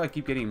something. Why did I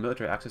keep getting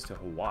military access to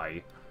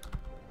Hawaii?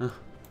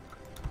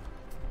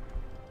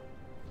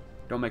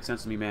 Don't make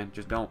sense to me, man.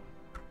 Just don't.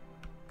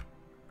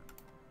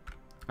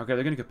 Okay,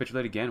 they're gonna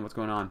capitulate again. What's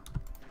going on?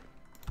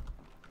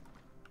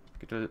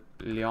 Get to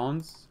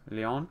Leon?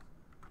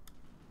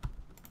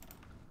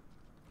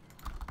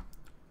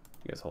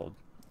 You guys hold.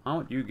 I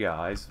want you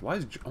guys. Why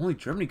is only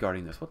Germany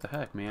guarding this? What the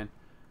heck, man?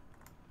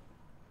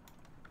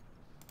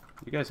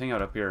 You guys hang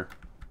out up here.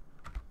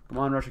 Come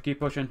on, Russia, keep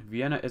pushing.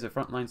 Vienna is a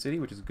frontline city,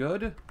 which is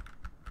good.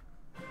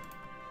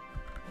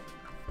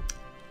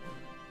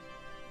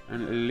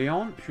 And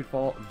Lyon should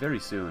fall very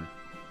soon.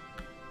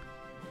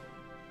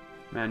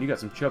 Man, you got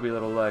some chubby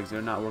little legs.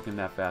 They're not working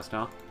that fast,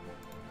 huh?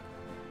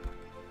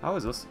 How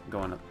is this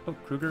going up? Oh,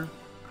 Kruger.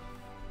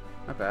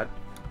 Not bad.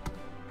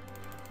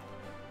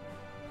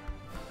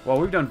 Well,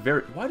 we've done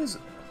very... Why does...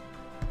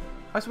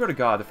 I swear to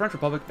God, the French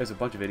Republic is a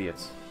bunch of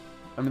idiots.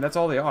 I mean, that's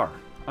all they are.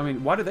 I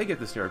mean, why did they get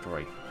this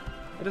territory?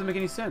 It doesn't make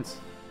any sense.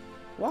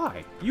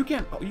 Why? You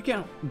can't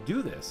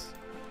do this.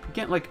 You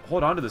can't, like,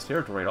 hold on to this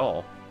territory at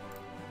all.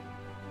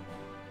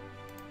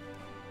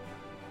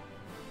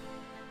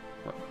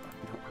 What?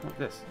 No, I want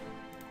this.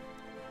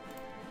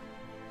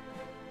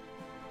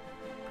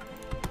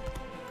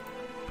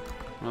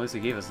 Well, at least they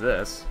gave us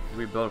this.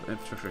 We built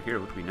infrastructure here,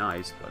 which would be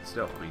nice, but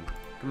still, I mean,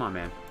 come on,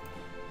 man.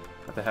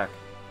 What the heck?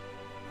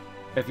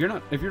 If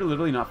you're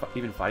literally not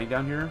even fighting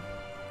down here,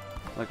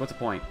 like, what's the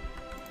point?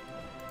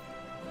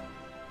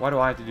 Why do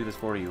I have to do this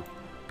for you?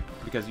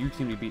 Because you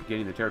seem to be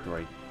getting the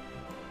territory.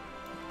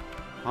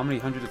 How many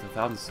hundreds of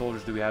thousands of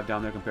soldiers do we have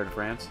down there compared to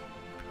France?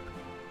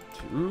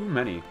 Too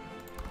many.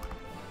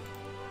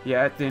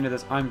 Yeah, at the end of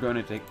this, I'm going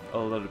to take a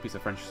little piece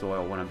of French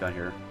soil when I'm done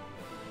here.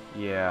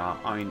 Yeah,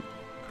 I mean,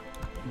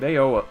 they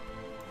owe...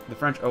 The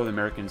French owe the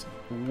Americans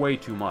way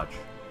too much.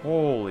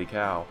 Holy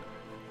cow.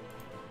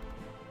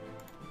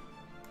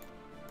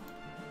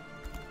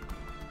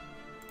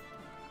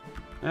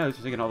 Yeah,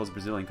 just taking all those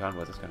Brazilian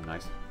convoys. That's kind of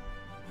nice.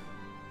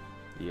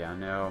 Yeah,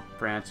 no.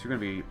 France, you're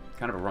going to be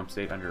kind of a rump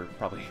state under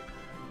probably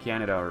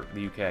Canada or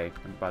the UK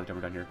by the time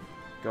we're done here.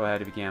 Go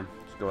ahead if you can.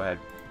 Just go ahead.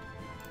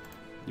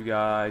 You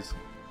guys,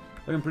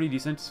 looking pretty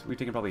decent. We've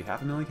taken probably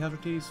 500,000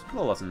 casualties. A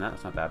little less than that.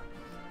 That's not bad.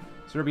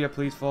 Serbia,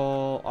 please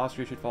fall.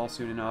 Austria should fall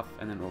soon enough.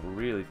 And then we'll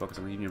really focus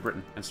on the Union of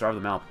Britain and starve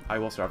them out. I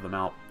will starve them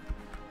out.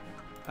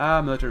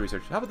 Military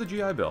research. How about the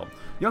GI Bill?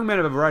 Young men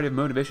have a variety of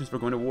motivations for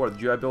going to war. The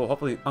GI Bill will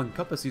hopefully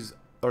encompass these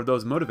or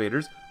those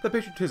motivators. The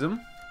patriotism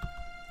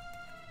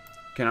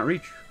cannot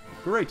reach.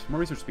 Great, more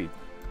research speed.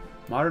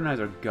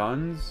 Modernize our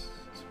guns.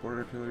 Support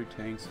artillery,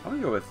 tanks. I'm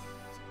gonna go with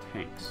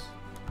tanks.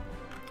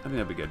 I think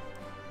that'd be good.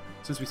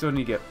 Since we still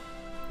need to get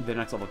the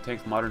next level of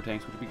tanks, modern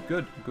tanks, which would be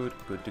good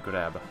to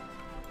grab.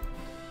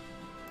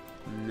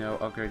 No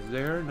upgrades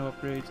there. No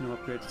upgrades. No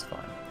upgrades. It's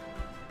fine.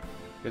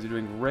 You guys are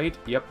doing great.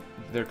 Yep,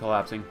 they're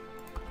collapsing.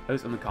 At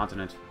least on the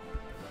continent.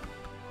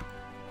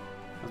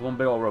 That's one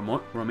big old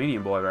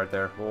Romanian boy right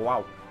there.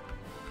 Wow.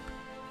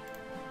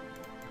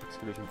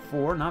 Excavation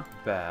 4, not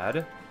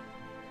bad.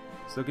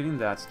 Still getting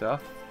that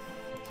stuff.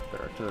 Let's put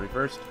artillery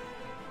first.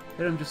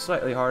 Hit him just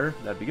slightly harder.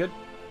 That'd be good.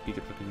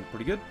 Egypt looking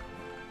pretty good.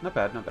 Not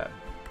bad, not bad.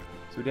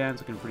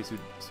 Sudan's looking pretty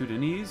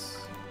Sudanese.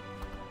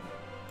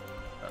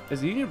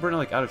 Is the Union of Britain,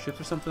 like, out of ships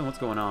or something? What's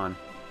going on?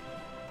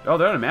 Oh,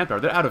 they're out of manpower.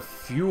 They're out of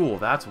fuel.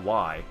 That's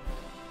why.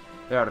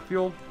 They're out of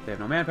fuel. They have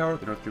no manpower.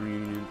 The North German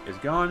Union is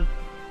gone.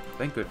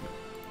 Thank goodness.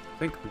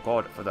 Thank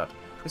God for that.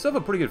 They still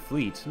have a pretty good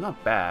fleet.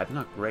 Not bad.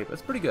 Not great, but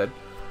it's pretty good.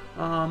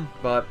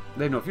 But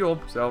they have no fuel,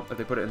 so if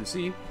they put it in the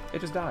sea, it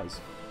just dies.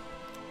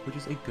 Which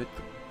is a good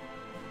thing.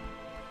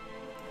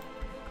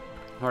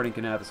 Harding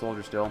can have the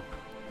soldier still.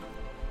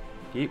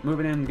 Keep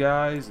moving in,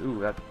 guys. Ooh,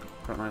 that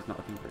front line's not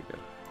looking very good.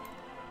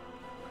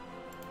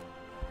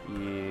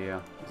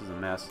 Yeah, this is a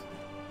mess.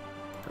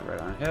 Go right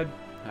on ahead.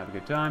 Have a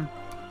good time.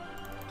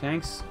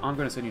 Tanks, I'm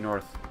going to send you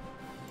north.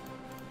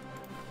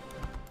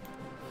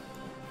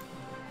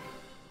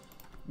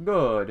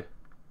 Good.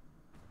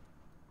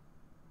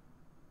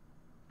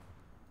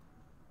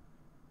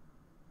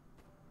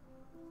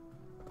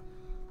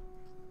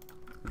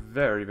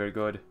 Very, very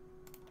good.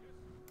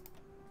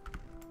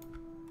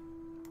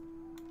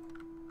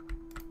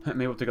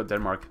 Maybe we'll take out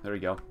Denmark. There we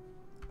go.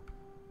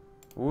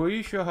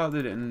 We shall have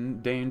the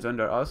Danes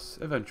under us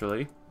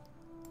eventually.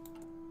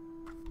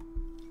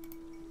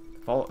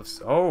 Oh!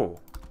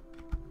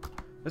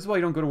 This is why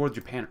you don't go to war with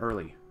Japan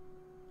early.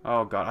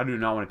 Oh god, I do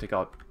not want to take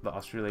out the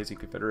Australasian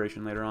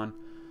Confederation later on.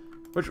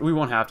 Which we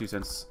won't have to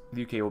since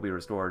the UK will be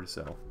restored,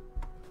 so.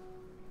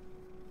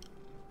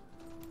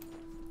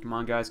 Come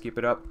on guys, keep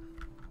it up.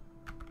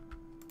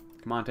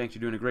 Come on tanks, you're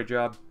doing a great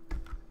job.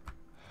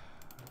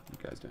 You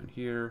guys down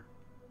here.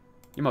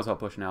 You might as well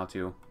push now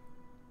too.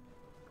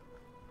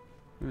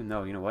 Even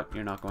though, you know what,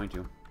 you're not going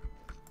to.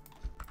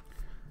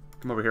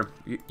 Come over here.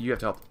 You have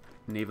to help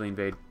navally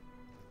invade.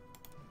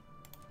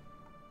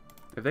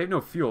 If they have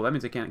no fuel, that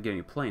means they can't get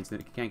any planes. Then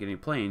if they can't get any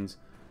planes,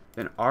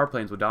 then our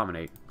planes will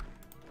dominate.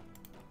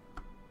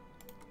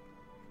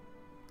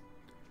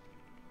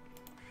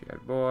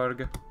 Cherbourg.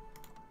 We're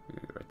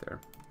gonna go right there.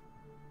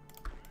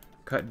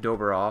 Cut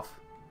Dover off.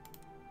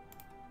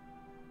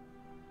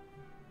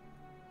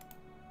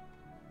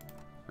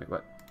 Wait,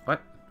 what?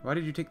 What? Why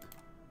did you take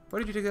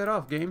that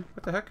off, game?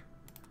 What the heck?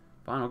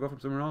 Fine, I'll go from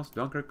somewhere else.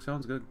 Dunkirk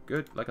sounds good.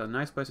 Good. Like a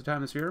nice place to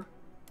time this year.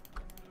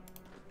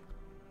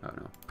 Oh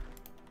no.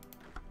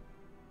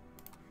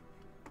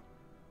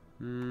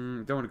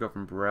 Don't want to go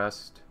from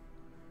Brest.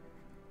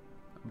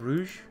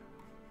 Bruges?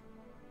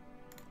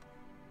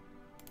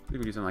 We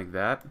can do something like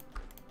that.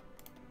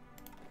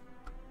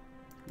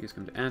 You guys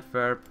come to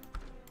Antwerp.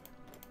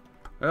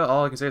 Well,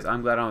 all I can say is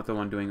I'm glad I'm not the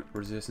one doing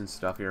resistance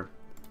stuff here.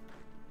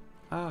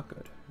 Ah,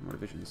 good. More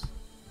divisions.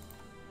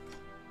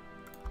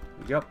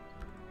 Yep.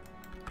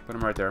 Put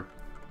them right there.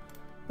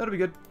 That'll be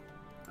good.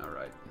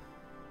 Alright.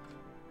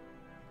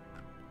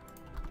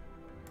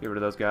 Get rid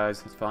of those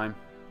guys. That's fine.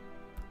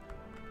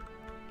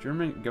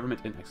 German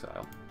government in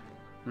exile.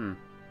 Come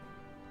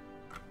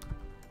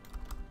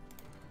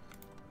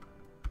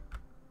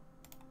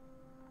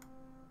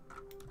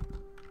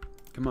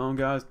on,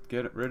 guys.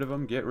 Get rid of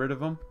them. Get rid of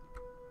them.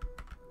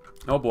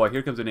 Oh boy,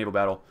 here comes a naval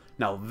battle.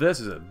 Now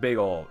this is a big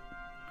old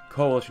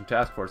coalition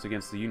task force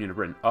against the Union of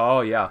Britain.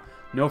 Oh yeah.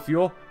 No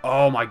fuel?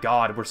 Oh my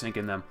god, we're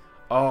sinking them.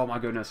 Oh my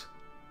goodness.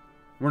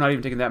 We're not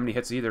even taking that many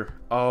hits either.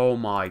 Oh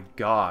my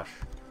gosh.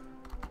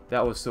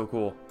 That was so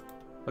cool.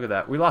 Look at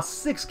that. We lost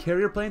 6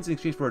 carrier planes in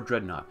exchange for a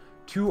dreadnought,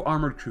 2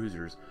 armored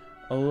cruisers,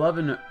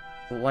 11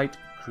 light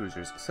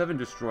cruisers, 7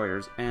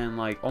 destroyers, and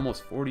like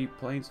almost 40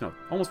 planes. No,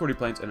 almost 40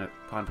 planes and a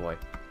convoy.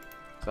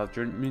 South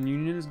German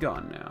Union is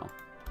gone now.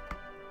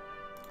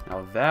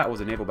 Now that was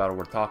a naval battle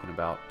worth talking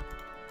about.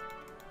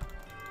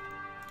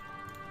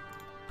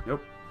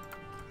 Nope.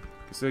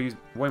 Can still use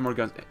way more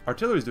guns.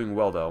 Artillery is doing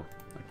well though.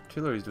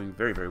 Artillery is doing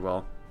very, very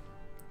well.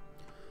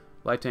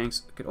 Light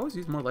tanks. Could always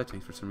use more light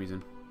tanks for some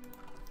reason.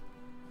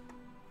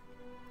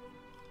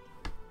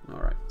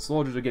 Alright.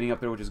 Soldiers are getting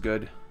up there, which is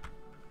good.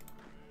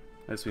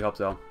 At least we hope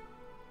so.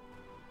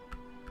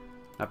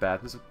 Not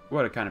bad. This is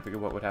what I kind of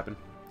figured what would happen.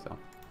 So.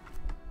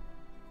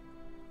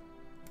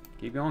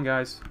 Keep going,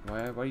 guys.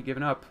 Why are you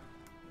giving up?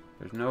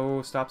 There's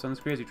no stops on this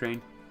crazy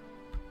train.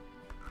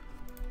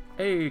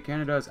 Hey,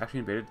 Canada's actually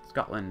invaded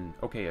Scotland.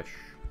 Okay-ish.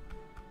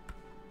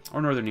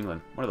 Or Northern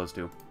England. One of those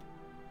two.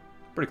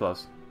 Pretty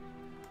close.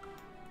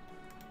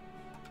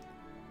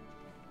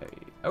 Hey.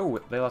 Oh,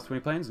 they lost 20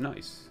 planes?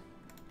 Nice.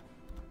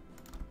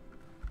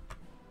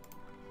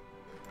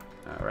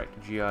 Alright,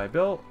 GI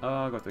Bill.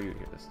 I'll go through you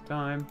here this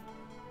time.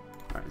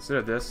 Alright, instead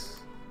of this,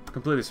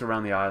 completely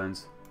surround the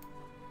islands.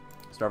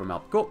 Starve them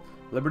out. Cool.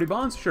 Liberty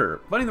bonds? Sure.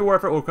 Funding the war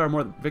effort will require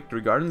more than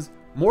victory gardens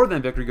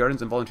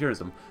and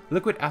volunteerism.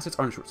 Liquid assets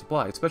are in short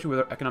supply, especially with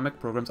our economic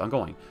programs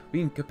ongoing.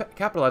 We can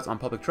capitalize on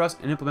public trust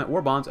and implement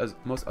war bonds as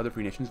most other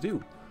free nations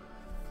do.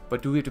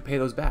 But do we have to pay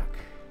those back?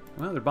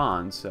 Well, they're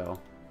bonds, so...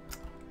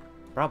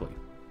 probably.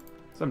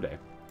 Someday.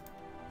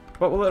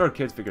 But we'll let our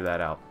kids figure that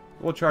out.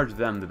 We'll charge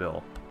them the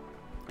bill.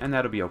 And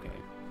that'll be okay.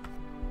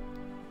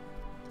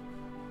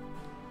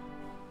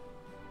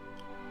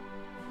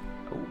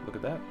 Oh, look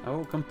at that.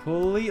 Oh,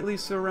 completely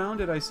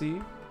surrounded, I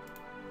see.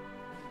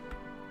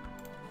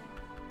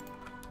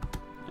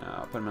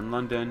 I'll put them in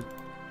London.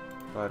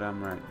 Put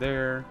them right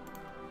there.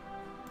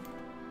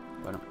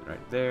 Put them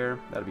right there.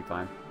 That'll be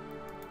fine.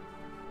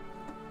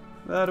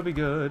 That'll be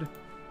good.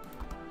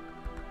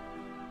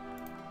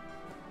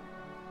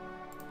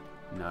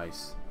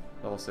 Nice.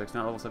 Level 6,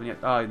 not level 7 yet.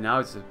 Oh, now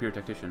it's a pure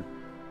tactician.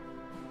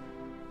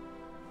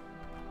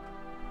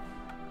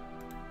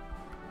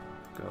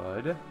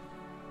 Good.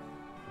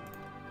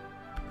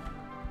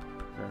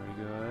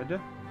 Very good.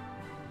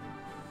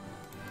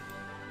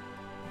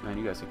 Man,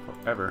 you guys take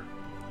forever.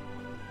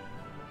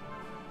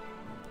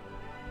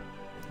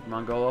 Come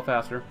on, go a little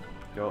faster.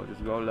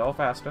 Just go a little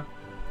faster.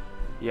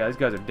 Yeah, these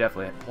guys are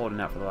definitely holding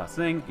out for the last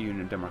thing.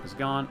 Union of Denmark is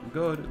gone.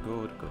 Good,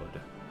 good,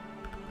 good.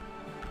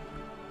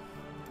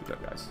 Good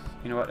job, guys.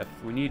 You know what? If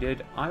we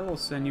needed, I will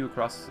send you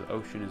across the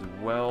ocean as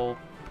well.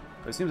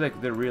 But it seems like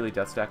they're really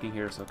death stacking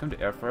here, so come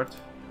to Erfurt.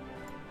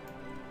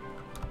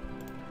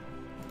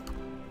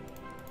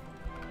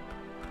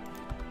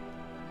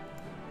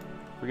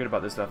 Forget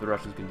about this stuff. The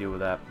Russians can deal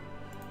with that.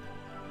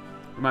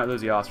 We might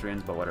lose the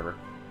Austrians, but whatever.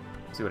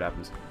 See what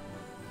happens.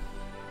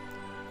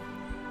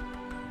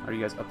 Are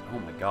you guys up? Oh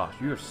my gosh,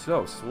 you are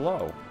so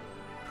slow.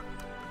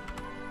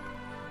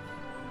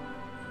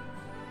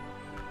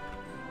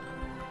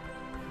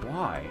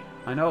 Why?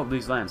 I know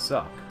these lands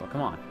suck, but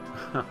come on.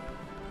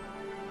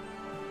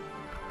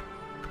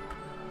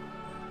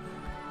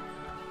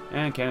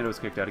 And Canada was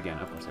kicked out again.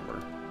 Of course they were.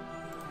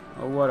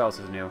 Oh, what else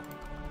is new?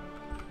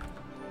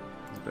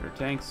 These better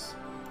tanks.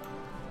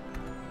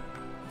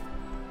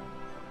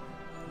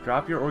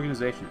 Drop your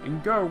organization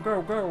and go,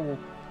 go, go!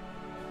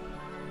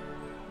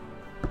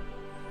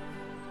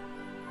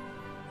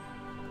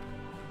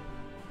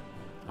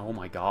 Oh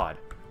my god.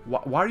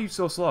 Why are you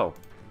so slow?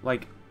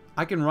 Like,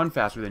 I can run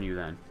faster than you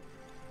then.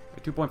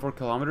 At 2.4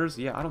 kilometers?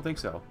 Yeah, I don't think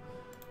so.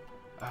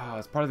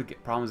 It's part of the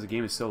problem is the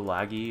game is so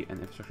laggy and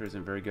the infrastructure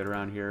isn't very good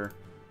around here.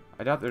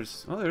 I doubt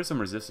there's... Well, there's some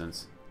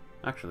resistance.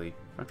 Actually,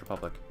 French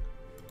Republic.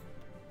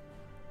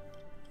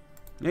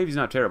 Navy's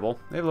not terrible.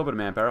 They have a little bit of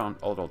manpower on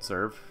old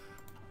serve.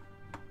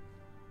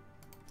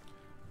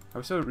 Are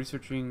we still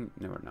researching?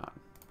 No, we're not.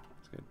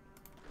 That's good.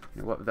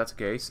 You know what? If that's the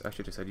case, I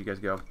should have said you guys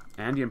go.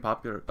 Andean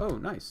popular. Oh,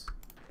 nice.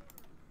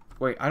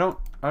 Wait, I don't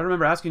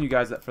remember asking you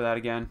guys that for that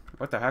again.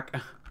 What the heck?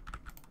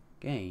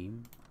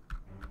 Game.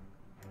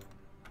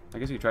 I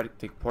guess you could try to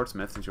take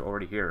Portsmouth since you're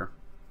already here.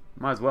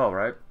 Might as well,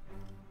 right?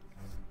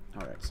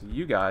 Alright, so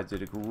you guys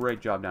did a great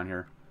job down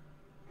here.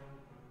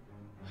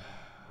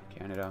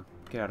 Canada.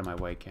 Get out of my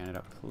way,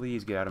 Canada.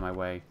 Please get out of my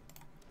way.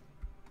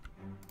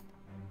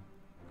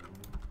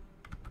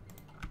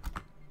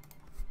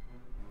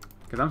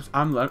 Because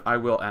I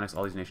will annex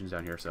all these nations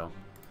down here, so.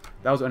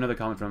 That was another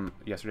comment from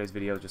yesterday's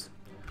video, just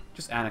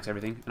annex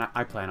everything. And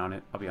I plan on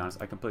it, I'll be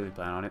honest. I completely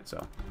plan on it,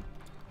 so.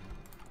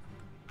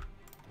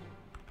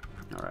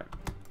 Alright.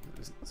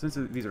 Since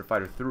these are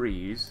fighter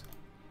 3s.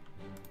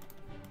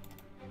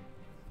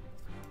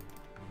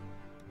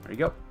 There you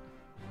go.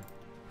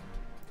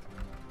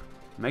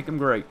 Make them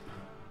great.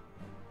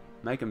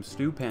 Make them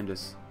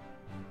stupendous.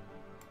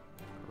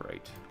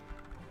 Great.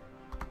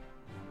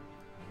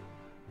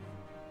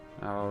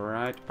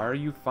 Alright, are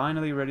you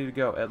finally ready to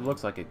go? It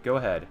looks like it. Go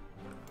ahead.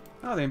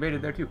 Oh, they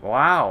invaded there too.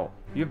 Wow!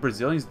 You have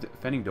Brazilians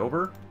defending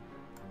Dover?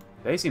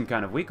 They seem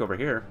kind of weak over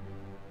here.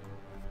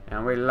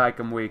 And we like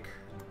them weak.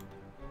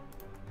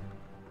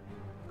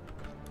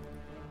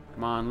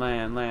 Come on,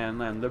 land, land,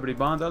 land. Liberty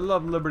bonds. I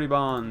love Liberty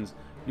bonds.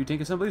 New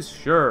tank assemblies?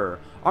 Sure.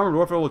 Armored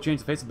warfare will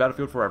change the face of the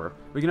battlefield forever.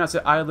 We cannot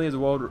sit idly as the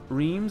world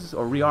reams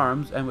or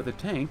rearms, and with a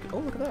tank, oh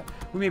look at that,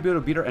 we may be able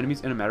to beat our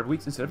enemies in a matter of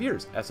weeks instead of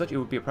years. As such, it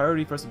would be a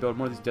priority for us to build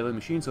more of these deadly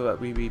machines so that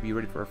we may be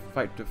ready for a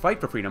fight to fight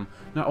for freedom,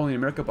 not only in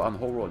America but on the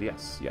whole world.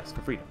 Yes, yes,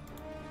 for freedom.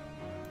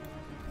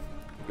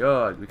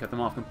 Good. We cut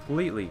them off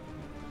completely.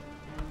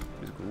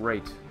 It was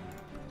great.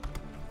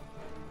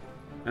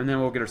 And then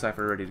we'll get our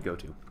cipher ready to go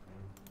to.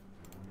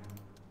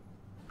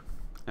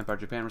 Empire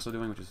Japan we're still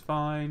doing, which is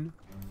fine.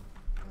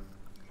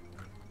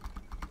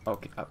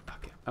 Okay,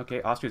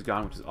 okay, Austria's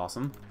gone, which is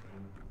awesome.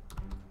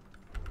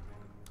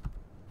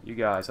 You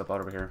guys help out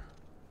over here.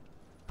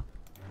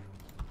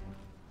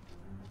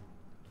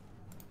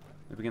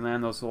 If we can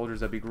land those soldiers,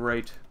 that'd be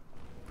great.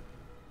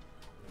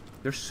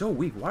 They're so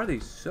weak. Why are they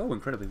so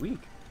incredibly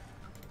weak?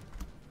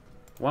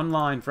 One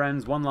line,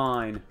 friends, one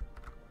line.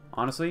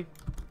 Honestly,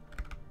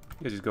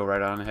 you guys just go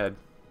right on ahead.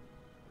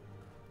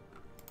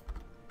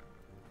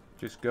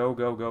 Just go,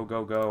 go, go,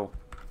 go, go.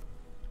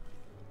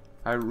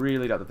 I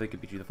really doubt that they could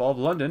beat you. The fall of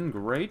London,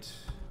 great.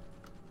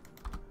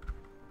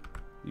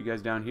 You guys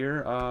down here,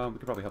 we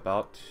could probably help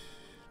out.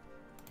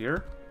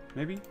 Here,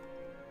 maybe?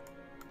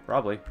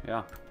 Probably,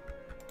 yeah.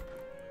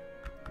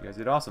 You guys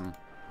did awesome.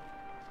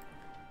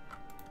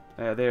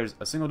 There's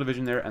a single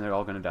division there, and they're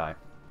all gonna die.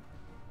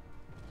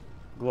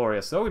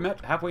 Glorious. So we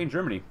met halfway in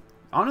Germany.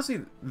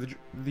 Honestly,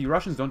 the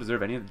Russians don't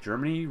deserve any of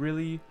Germany,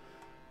 really.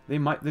 They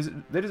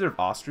deserve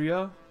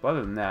Austria, but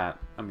other than that,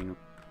 I mean,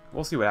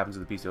 we'll see what happens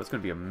with the peace deal. It's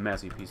going to be a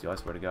messy peace deal, I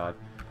swear to God.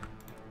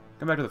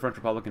 Come back to the French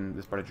Republic in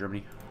this part of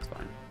Germany. It's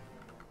fine.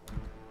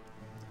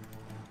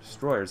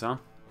 Destroyers, huh?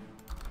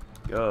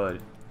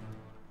 Good.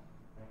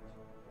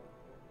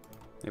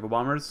 Naval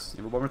bombers?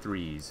 Naval bomber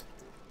 3s.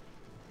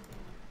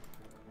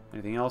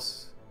 Anything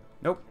else?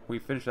 Nope, we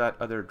finished that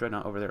other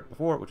dreadnought over there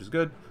before, which is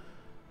good.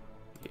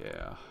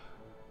 Yeah.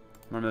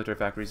 More military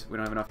factories. We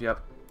don't have enough yet.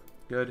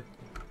 Good.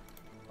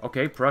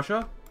 Okay,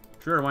 Prussia?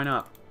 Sure, why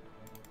not?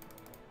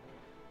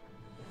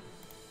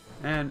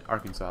 And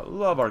Arkansas.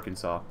 Love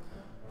Arkansas.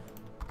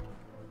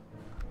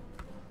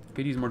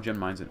 Could use more gem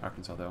mines in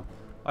Arkansas, though.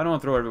 I don't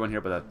want to throw everyone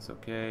here, but that's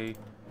okay.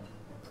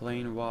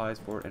 Plane-wise,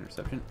 forward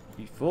interception.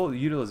 Full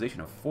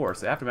utilization of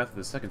force. The aftermath of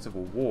the Second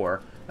Civil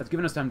War has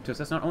given us time to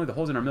assess not only the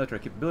holes in our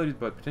military capabilities,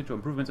 but potential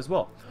improvements as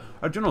well.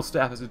 Our general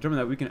staff has determined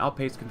that we can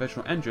outpace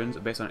conventional engines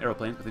based on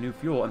aeroplanes with a new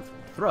fuel and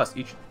thrust,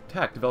 each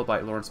tech developed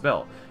by Lawrence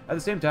Bell. At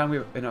the same time, we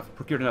have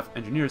procured enough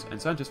engineers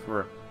and scientists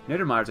for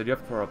Niedermeyer's idea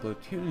for a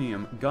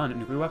plutonium gun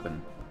nuclear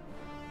weapon.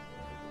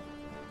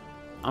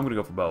 I'm going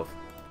to go for both.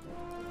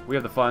 We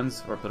have the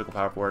funds or political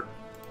power for it.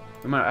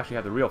 We might actually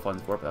have the real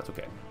funds for it, but that's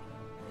okay.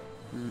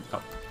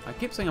 Oh, I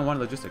keep saying I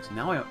wanted logistics.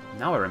 Now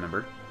I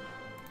remembered.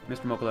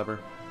 Mr. Mokulever,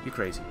 you're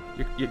crazy.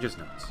 You're just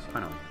nuts. I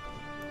know.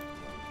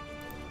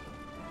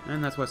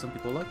 And that's why some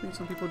people like me,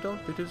 some people don't.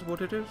 It is what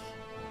it is.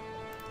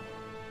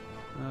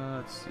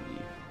 Let's see.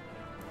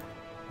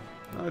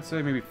 I'd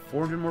say maybe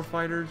 400 more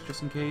fighters,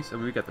 just in case. I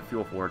mean, we got the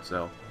fuel for it,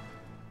 so...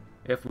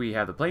 If we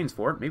have the planes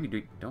for it, maybe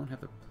we don't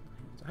have the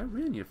planes. I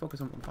really need to focus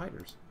on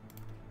fighters.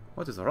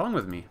 What is wrong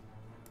with me?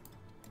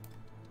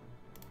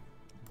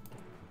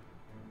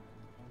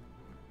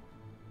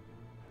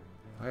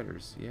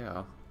 Fighters,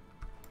 yeah.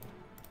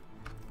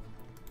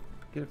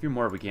 Get a few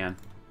more if we can.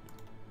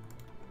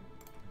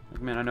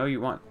 Look, man, I know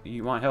you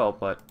want help,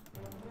 but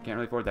can't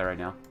really afford that right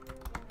now.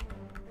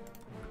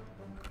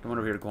 Come on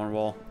over here to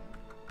Cornwall.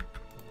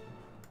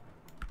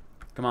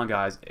 Come on,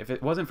 guys. If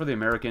it wasn't for the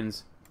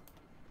Americans,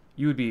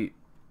 you would be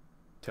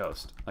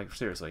toast. Like,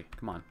 seriously.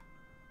 Come on.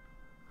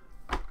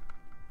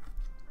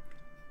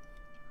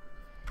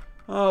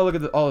 Oh, look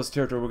at all this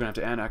territory we're going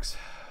to have to annex.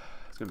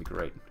 It's going to be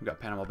great. We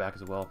got Panama back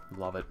as well.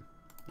 Love it.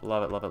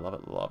 Love it, love it, love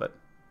it, love it.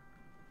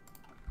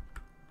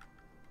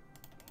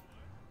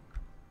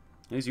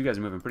 At least you guys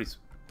are moving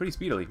pretty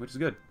speedily, which is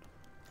good.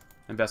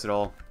 Invest it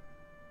all.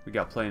 We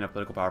got plenty enough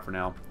political power for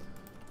now.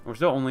 We're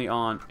still only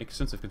on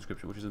extensive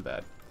conscription, which isn't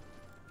bad.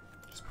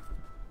 Just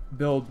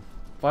build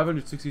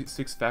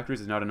 566 factories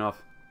is not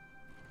enough.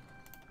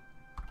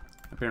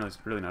 Apparently it's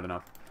really not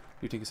enough.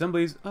 New tank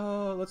assemblies,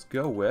 let's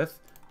go with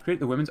create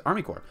the Women's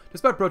Army Corps.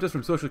 Despite protests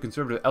from socially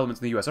conservative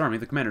elements in the U.S. Army,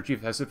 the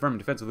Commander-in-Chief has stood firm in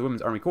defense of the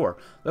Women's Army Corps.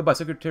 Led by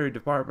Secretary of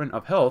Department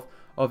of Health,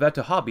 Gov't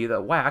Hobby,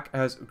 the WAC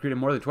has created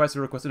more than twice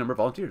the requested number of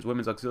volunteers.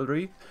 Women's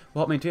Auxiliary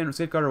will help maintain and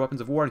safeguard our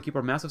weapons of war and keep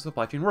our massive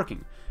supply chain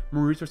working.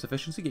 More resource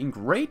efficiency, getting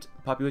great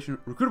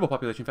recruitable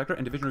population factor,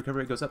 and division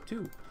recovery rate goes up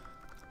too.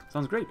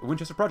 Sounds great.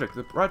 Winchester Project.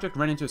 The project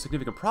ran into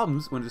significant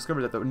problems when it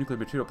discovered that the nuclear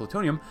material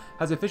plutonium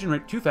has a fission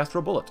rate too fast for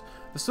a bullet.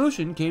 The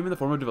solution came in the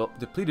form of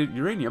depleted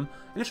uranium,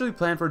 initially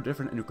planned for a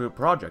different nuclear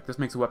project. This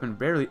makes the weapon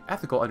barely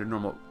ethical under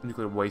normal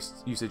nuclear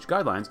waste usage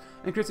guidelines,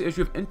 and creates the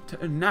issue of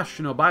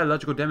international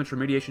biological damage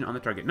from radiation on the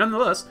target.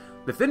 Nonetheless,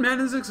 the Thin Man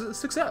is a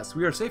success.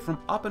 We are safe from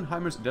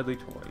Oppenheimer's deadly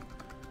toy.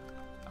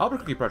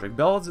 Albuquerque Project.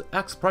 Bell's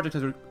X project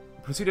has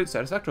proceeded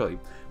satisfactorily,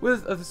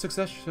 with a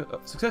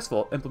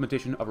successful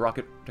implementation of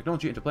rocket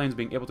technology into planes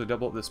being able to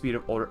double the speed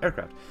of older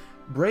aircraft.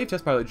 Brave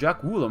test pilot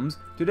Jack Woolham's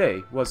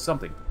today was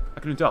something. I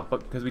couldn't tell, but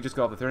because we just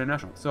got off the Third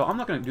International. So I'm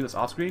not going to do this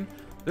off screen.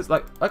 This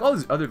like all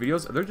these other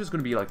videos, they're just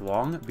going to be like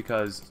long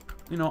because,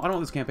 you know, I don't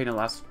want this campaign to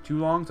last too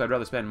long, so I'd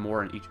rather spend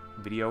more in each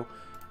video.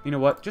 You know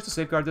what? Just to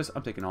safeguard this,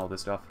 I'm taking all of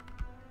this stuff.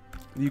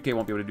 The UK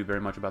won't be able to do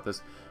very much about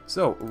this.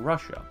 So,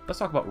 Russia. Let's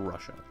talk about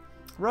Russia.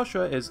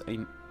 Russia is a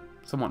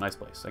somewhat nice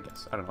place, I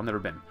guess. I don't know, I've never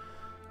been.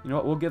 You know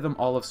what, we'll give them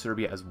all of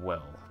Serbia as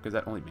well, because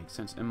that only makes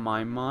sense in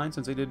my mind,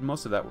 since they did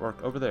most of that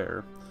work over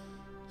there.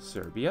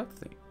 Serbia,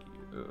 thank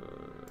you.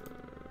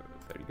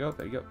 There you go,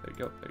 there you go, there you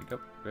go, there you go.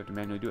 We have to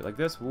manually do it like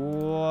this,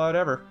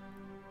 whatever.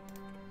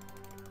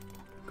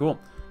 Cool.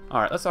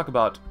 Alright, let's talk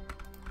about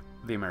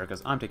the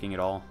Americas. I'm taking it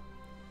all.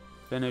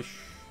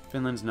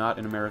 Finland's not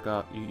in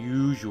America,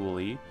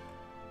 usually.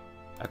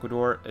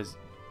 Ecuador is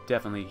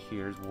definitely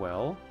here as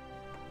well.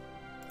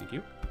 Thank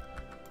you.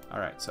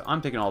 Alright, so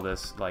I'm taking all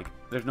this. Like,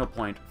 there's no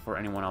point for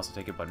anyone else to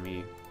take it but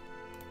me.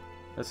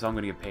 That's how I'm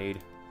going to get paid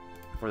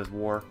for this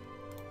war.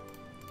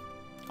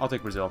 I'll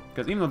take Brazil.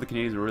 Because even though the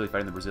Canadians were really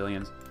fighting the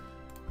Brazilians,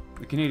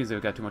 the Canadians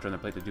have got too much on their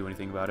plate to do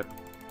anything about it.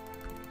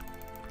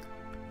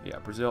 Yeah,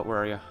 Brazil, where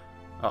are you?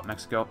 Oh,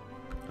 Mexico.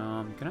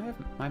 Can I have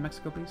my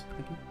Mexico, please?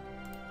 Thank you.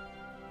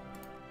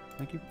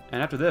 Thank you.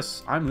 And after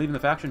this, I'm leaving the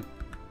faction.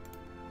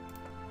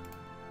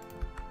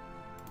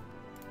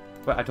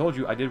 But I told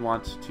you I did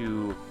want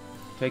to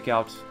take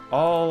out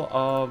all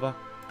of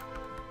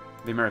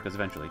the Americas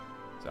eventually.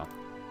 So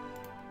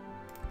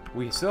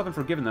we still haven't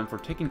forgiven them for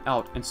taking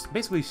out and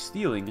basically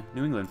stealing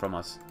New England from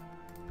us.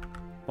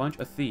 Bunch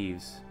of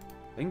thieves.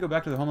 They can go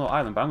back to their home little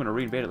island, but I'm going to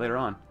re-invade it later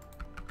on.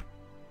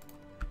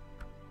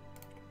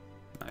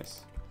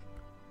 Nice.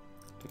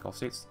 Take all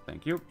states.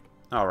 Thank you.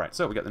 Alright,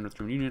 so we got the North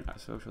German Union,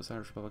 Socialist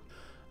Irish Republic.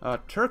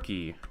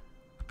 Turkey.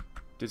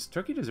 Does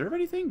Turkey deserve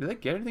anything? Did they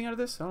get anything out of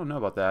this? I don't know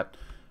about that.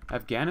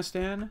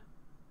 Afghanistan.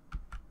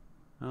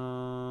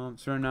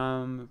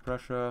 Suriname,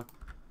 Prussia.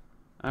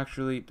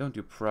 Actually, don't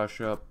do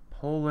Prussia.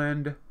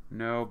 Poland,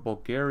 no.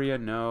 Bulgaria,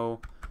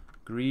 no.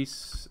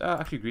 Greece.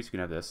 Actually, Greece can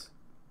have this.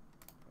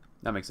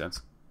 That makes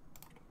sense.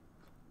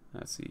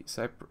 Let's see.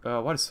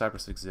 Why does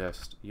Cyprus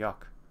exist?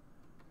 Yuck.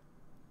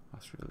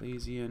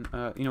 Australasian.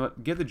 You know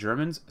what? Give the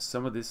Germans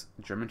some of this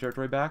German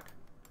territory back.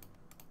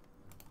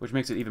 Which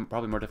makes it even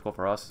probably more difficult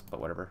for us, but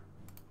whatever.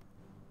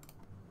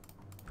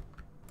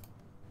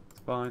 It's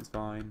fine, it's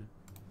fine.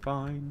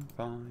 Fine,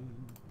 fine.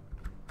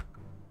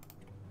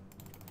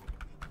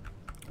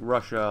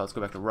 Russia. Let's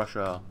go back to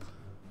Russia.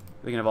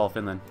 We can have all of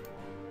Finland.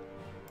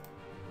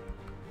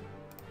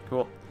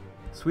 Cool.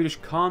 Swedish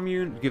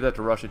commune. Give that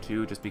to Russia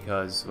too, just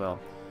because, well,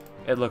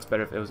 it looks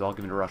better if it was all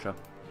given to Russia.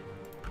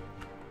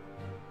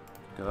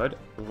 Good.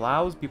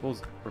 Laos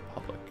People's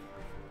Republic.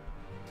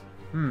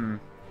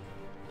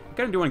 I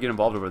kind of do want to get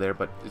involved over there,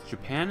 but is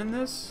Japan in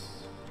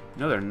this?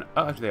 No, they're not.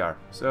 Oh, actually they are.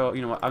 So,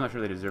 you know what? I'm not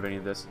sure they deserve any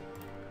of this.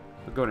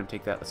 But go ahead and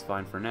take that. That's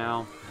fine for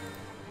now.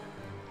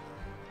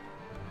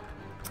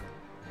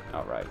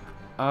 Alright.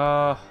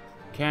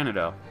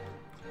 Canada.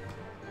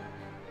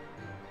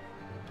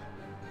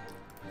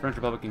 French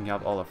Republic can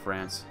have all of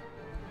France.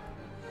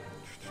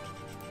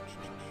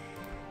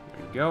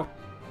 There you go.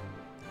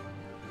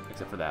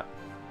 Except for that.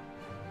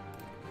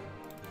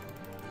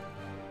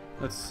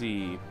 Let's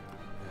see.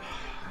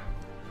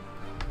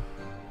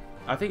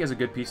 I think as a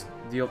good peace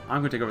deal,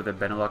 I'm going to take over the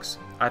Benelux.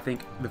 I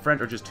think the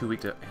French are just too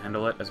weak to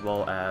handle it, as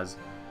well as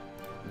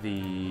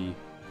the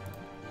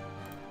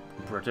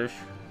British.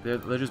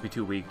 They'll just be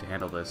too weak to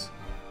handle this.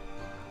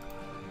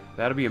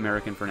 That'll be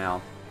American for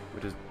now,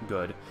 which is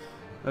good.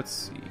 Let's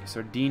see.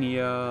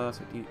 Sardinia.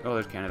 Oh,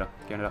 there's Canada.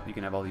 Canada, you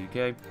can have all the UK.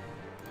 You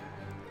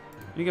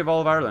can have all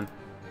of Ireland.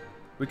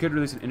 We could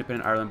release an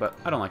independent Ireland, but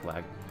I don't like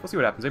lag. We'll see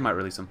what happens. They might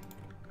release them.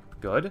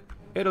 Good.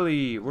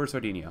 Italy. Where's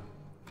Sardinia?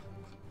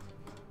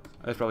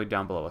 That's probably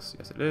down below us.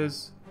 Yes, it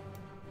is.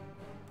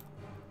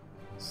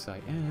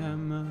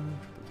 Siam,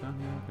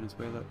 Britannia,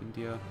 Venezuela,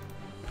 India.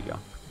 There you go.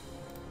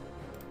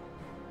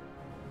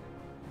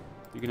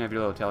 You can have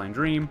your little Italian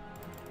dream.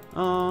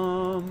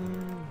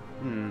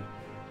 1,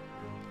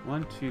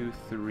 2,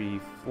 3,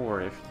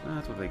 4-ish.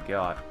 That's what they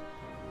got.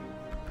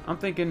 I'm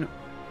thinking...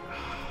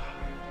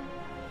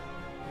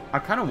 I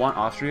kind of want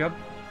Austria.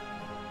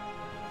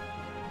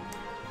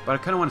 But I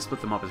kind of want to split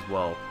them up as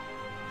well.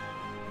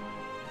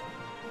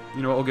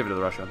 You know what? We'll give it to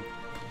the Russia.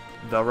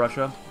 The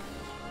Russia.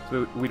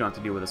 So we don't have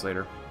to deal with this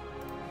later.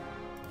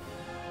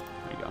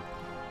 There you go.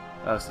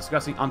 That's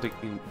disgusting. I'm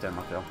taking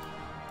Denmark, though.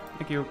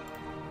 Thank you.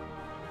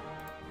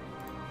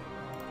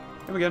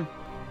 Come again.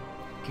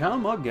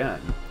 Come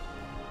again.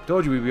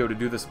 Told you we'd be able to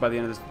do this by the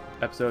end of this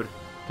episode.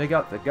 Take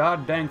out the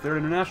goddamn Third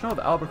International,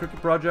 the Albuquerque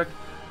Project.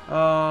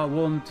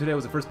 Willem today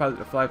was the first pilot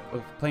to fly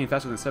plane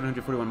faster than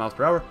 741 miles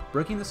per hour,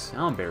 breaking the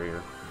sound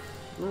barrier.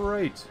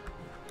 Great.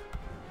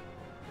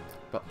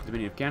 Well,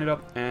 Dominion of Canada,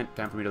 and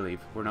time for me to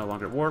leave. We're no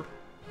longer at war.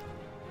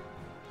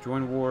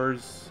 Join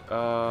wars.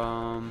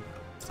 There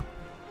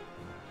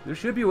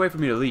should be a way for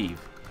me to leave.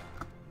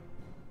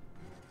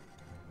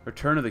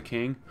 Return of the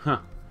King? Huh.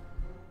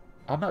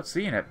 I'm not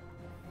seeing it.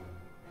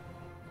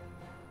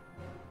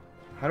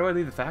 How do I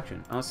leave the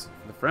faction? Unless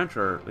the French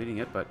are leading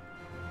it, but...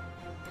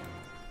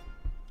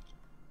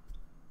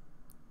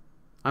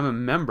 I'm a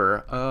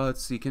member.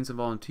 Let's see. Can some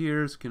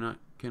volunteers. Cannot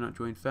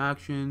join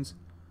factions.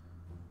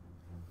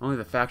 Only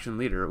the faction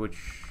leader,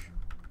 which...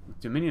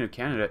 Dominion of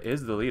Canada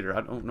is the leader.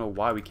 I don't know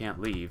why we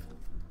can't leave.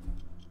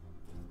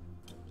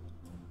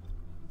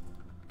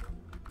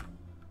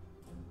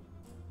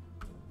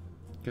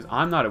 Because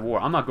I'm not at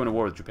war. I'm not going to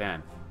war with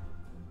Japan.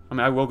 I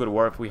mean, I will go to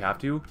war if we have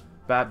to.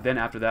 But then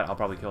after that, I'll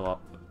probably kill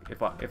up.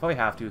 If I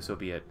have to, so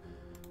be it.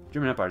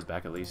 German Empire's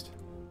back at least.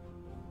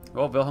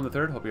 Well, Wilhelm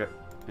III, hope you're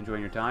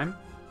enjoying your time.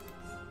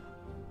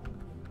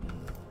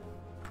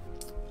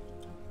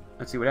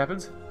 Let's see what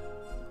happens.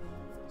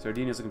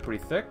 Sardinia's looking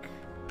pretty thick.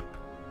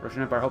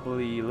 Russian Empire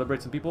hopefully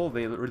liberates some people.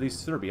 They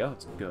released Serbia.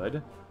 That's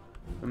good.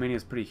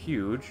 Romania's pretty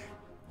huge.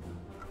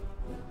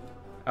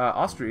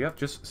 Austria,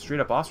 just straight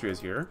up Austria's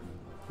here.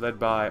 Led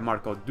by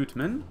Marco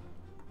Dutman.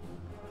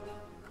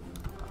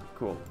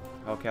 Cool.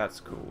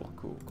 Hellcats, cool,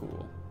 cool,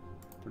 cool.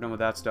 We're done with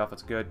that stuff.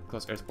 That's good.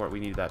 Close air support, we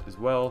need that as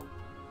well.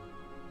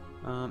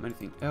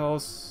 Anything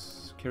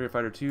else? Carrier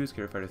Fighter 2s,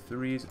 Carrier Fighter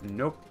 3s.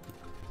 Nope.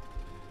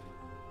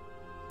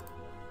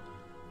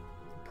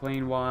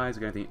 Plane-wise,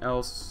 got anything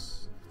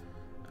else?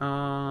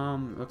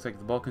 Looks like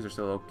the Balkans are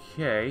still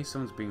okay.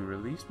 Someone's being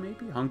released,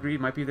 maybe? Hungary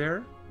might be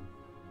there.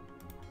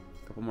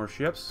 Couple more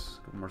ships.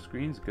 Couple more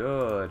screens.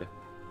 Good.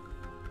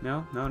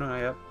 No, not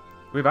yet.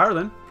 We have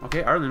Ireland.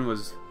 Okay, Ireland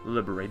was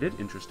liberated.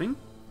 Interesting.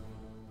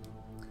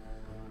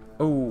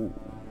 Oh,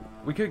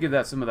 we could give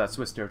that some of that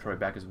Swiss territory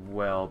back as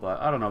well,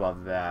 but I don't know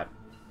about that.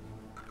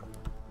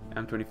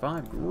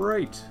 M25,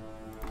 great.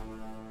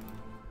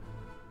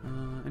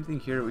 Anything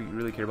here we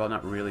really care about?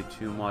 Not really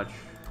too much.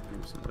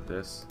 Maybe some of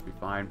this. Be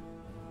fine.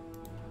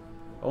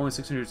 Only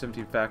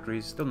 617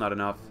 factories. Still not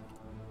enough.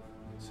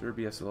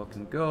 Serbia's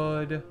looking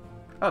good.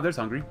 Oh, there's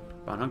Hungary.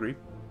 Found Hungary.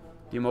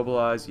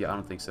 Demobilize? Yeah, I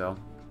don't think so.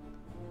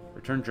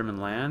 Return German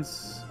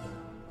lands?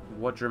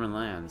 What German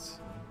lands?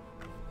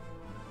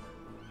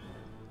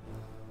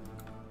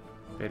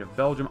 Fate of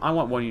Belgium. I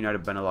want one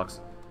United Benelux.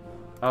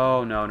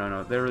 Oh, no, no,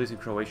 no. They're releasing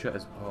Croatia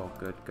as... Oh,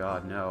 good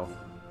God, no.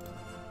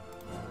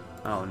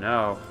 Oh,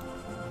 no.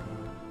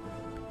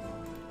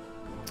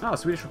 Oh,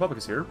 Swedish Republic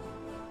is here.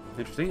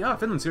 Interesting. Oh,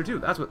 Finland's here, too.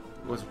 That's what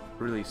was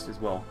released as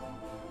well.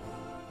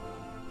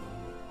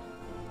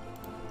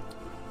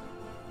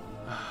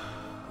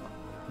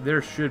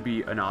 There should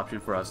be an option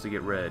for us to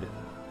get rid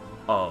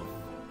of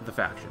the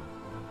faction.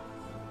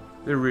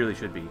 There really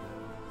should be.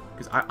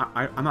 Because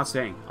I'm not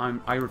staying.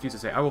 I refuse to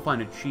stay. I will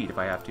find a cheat if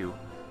I have to.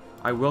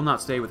 I will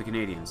not stay with the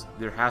Canadians.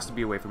 There has to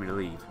be a way for me to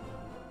leave.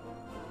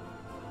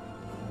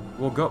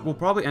 We'll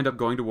probably end up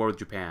going to war with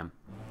Japan.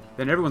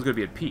 Then everyone's going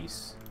to be at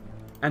peace.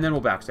 And then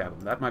we'll backstab them.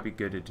 That might be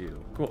good to do.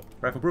 Cool.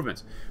 Rifle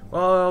improvements.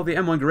 Well, the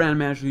M1 Garand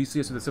managed to see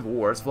us through the Civil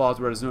War. Its flaws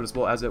were as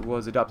noticeable as it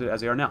was adopted as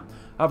they are now.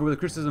 However, with the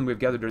criticism we have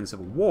gathered during the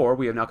Civil War,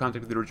 we have now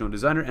contacted the original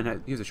designer,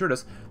 and he has assured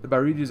us that by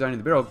redesigning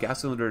the barrel, gas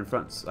cylinder, and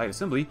front side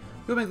assembly,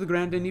 he'll make the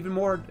Garand an even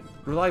more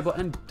reliable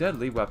and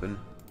deadly weapon.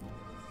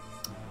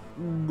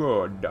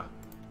 Good.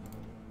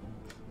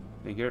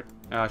 Think here.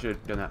 I should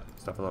have done that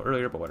stuff a little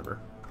earlier, but whatever.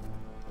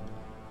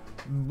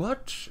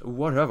 But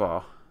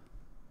whatever.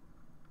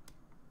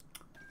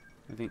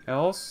 Anything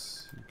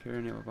else?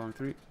 Carry naval bomb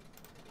 3.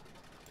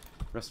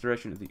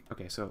 Restoration of the...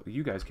 Okay, so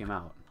you guys came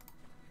out.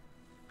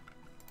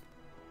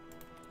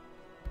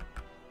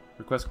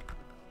 Request...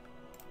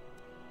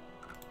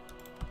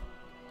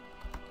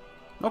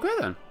 Okay,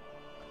 then.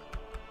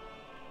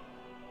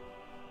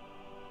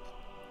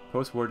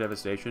 Post-war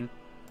devastation.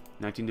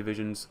 19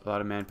 divisions, a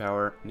lot of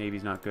manpower.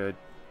 Navy's not good.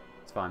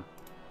 It's fine.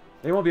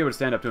 They won't be able to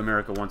stand up to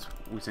America once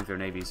we sink their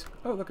navies.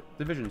 Oh, look,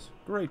 divisions.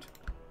 Great.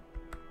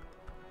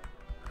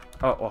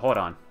 Oh, well, hold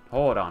on.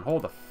 Hold on.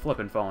 Hold the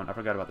flippin' phone. I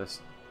forgot about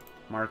this.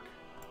 Mark.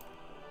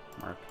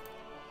 Mark.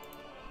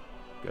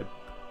 Good.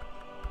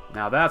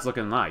 Now that's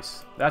looking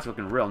nice. That's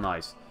looking real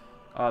nice.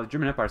 The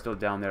German Empire's still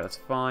down there. That's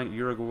fine.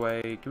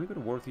 Uruguay. Can we go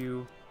to war with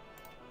you?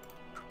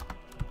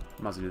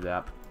 Must do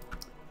that.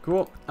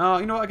 Cool.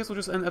 You know what? I guess we'll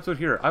just end the episode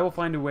here. I will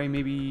find a way,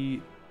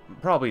 maybe...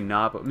 Probably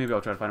not, but maybe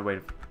I'll try to find a way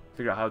to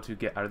figure out how to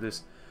get out of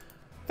this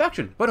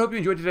faction. But I hope you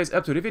enjoyed today's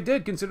episode. If you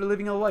did, consider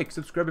leaving a like,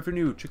 subscribe if you're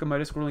new, check out my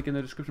Discord link in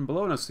the description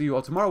below, and I'll see you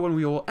all tomorrow when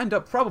we will end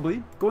up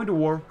probably going to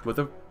war with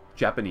the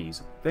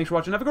Japanese. Thanks for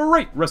watching. Have a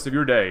great rest of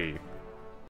your day.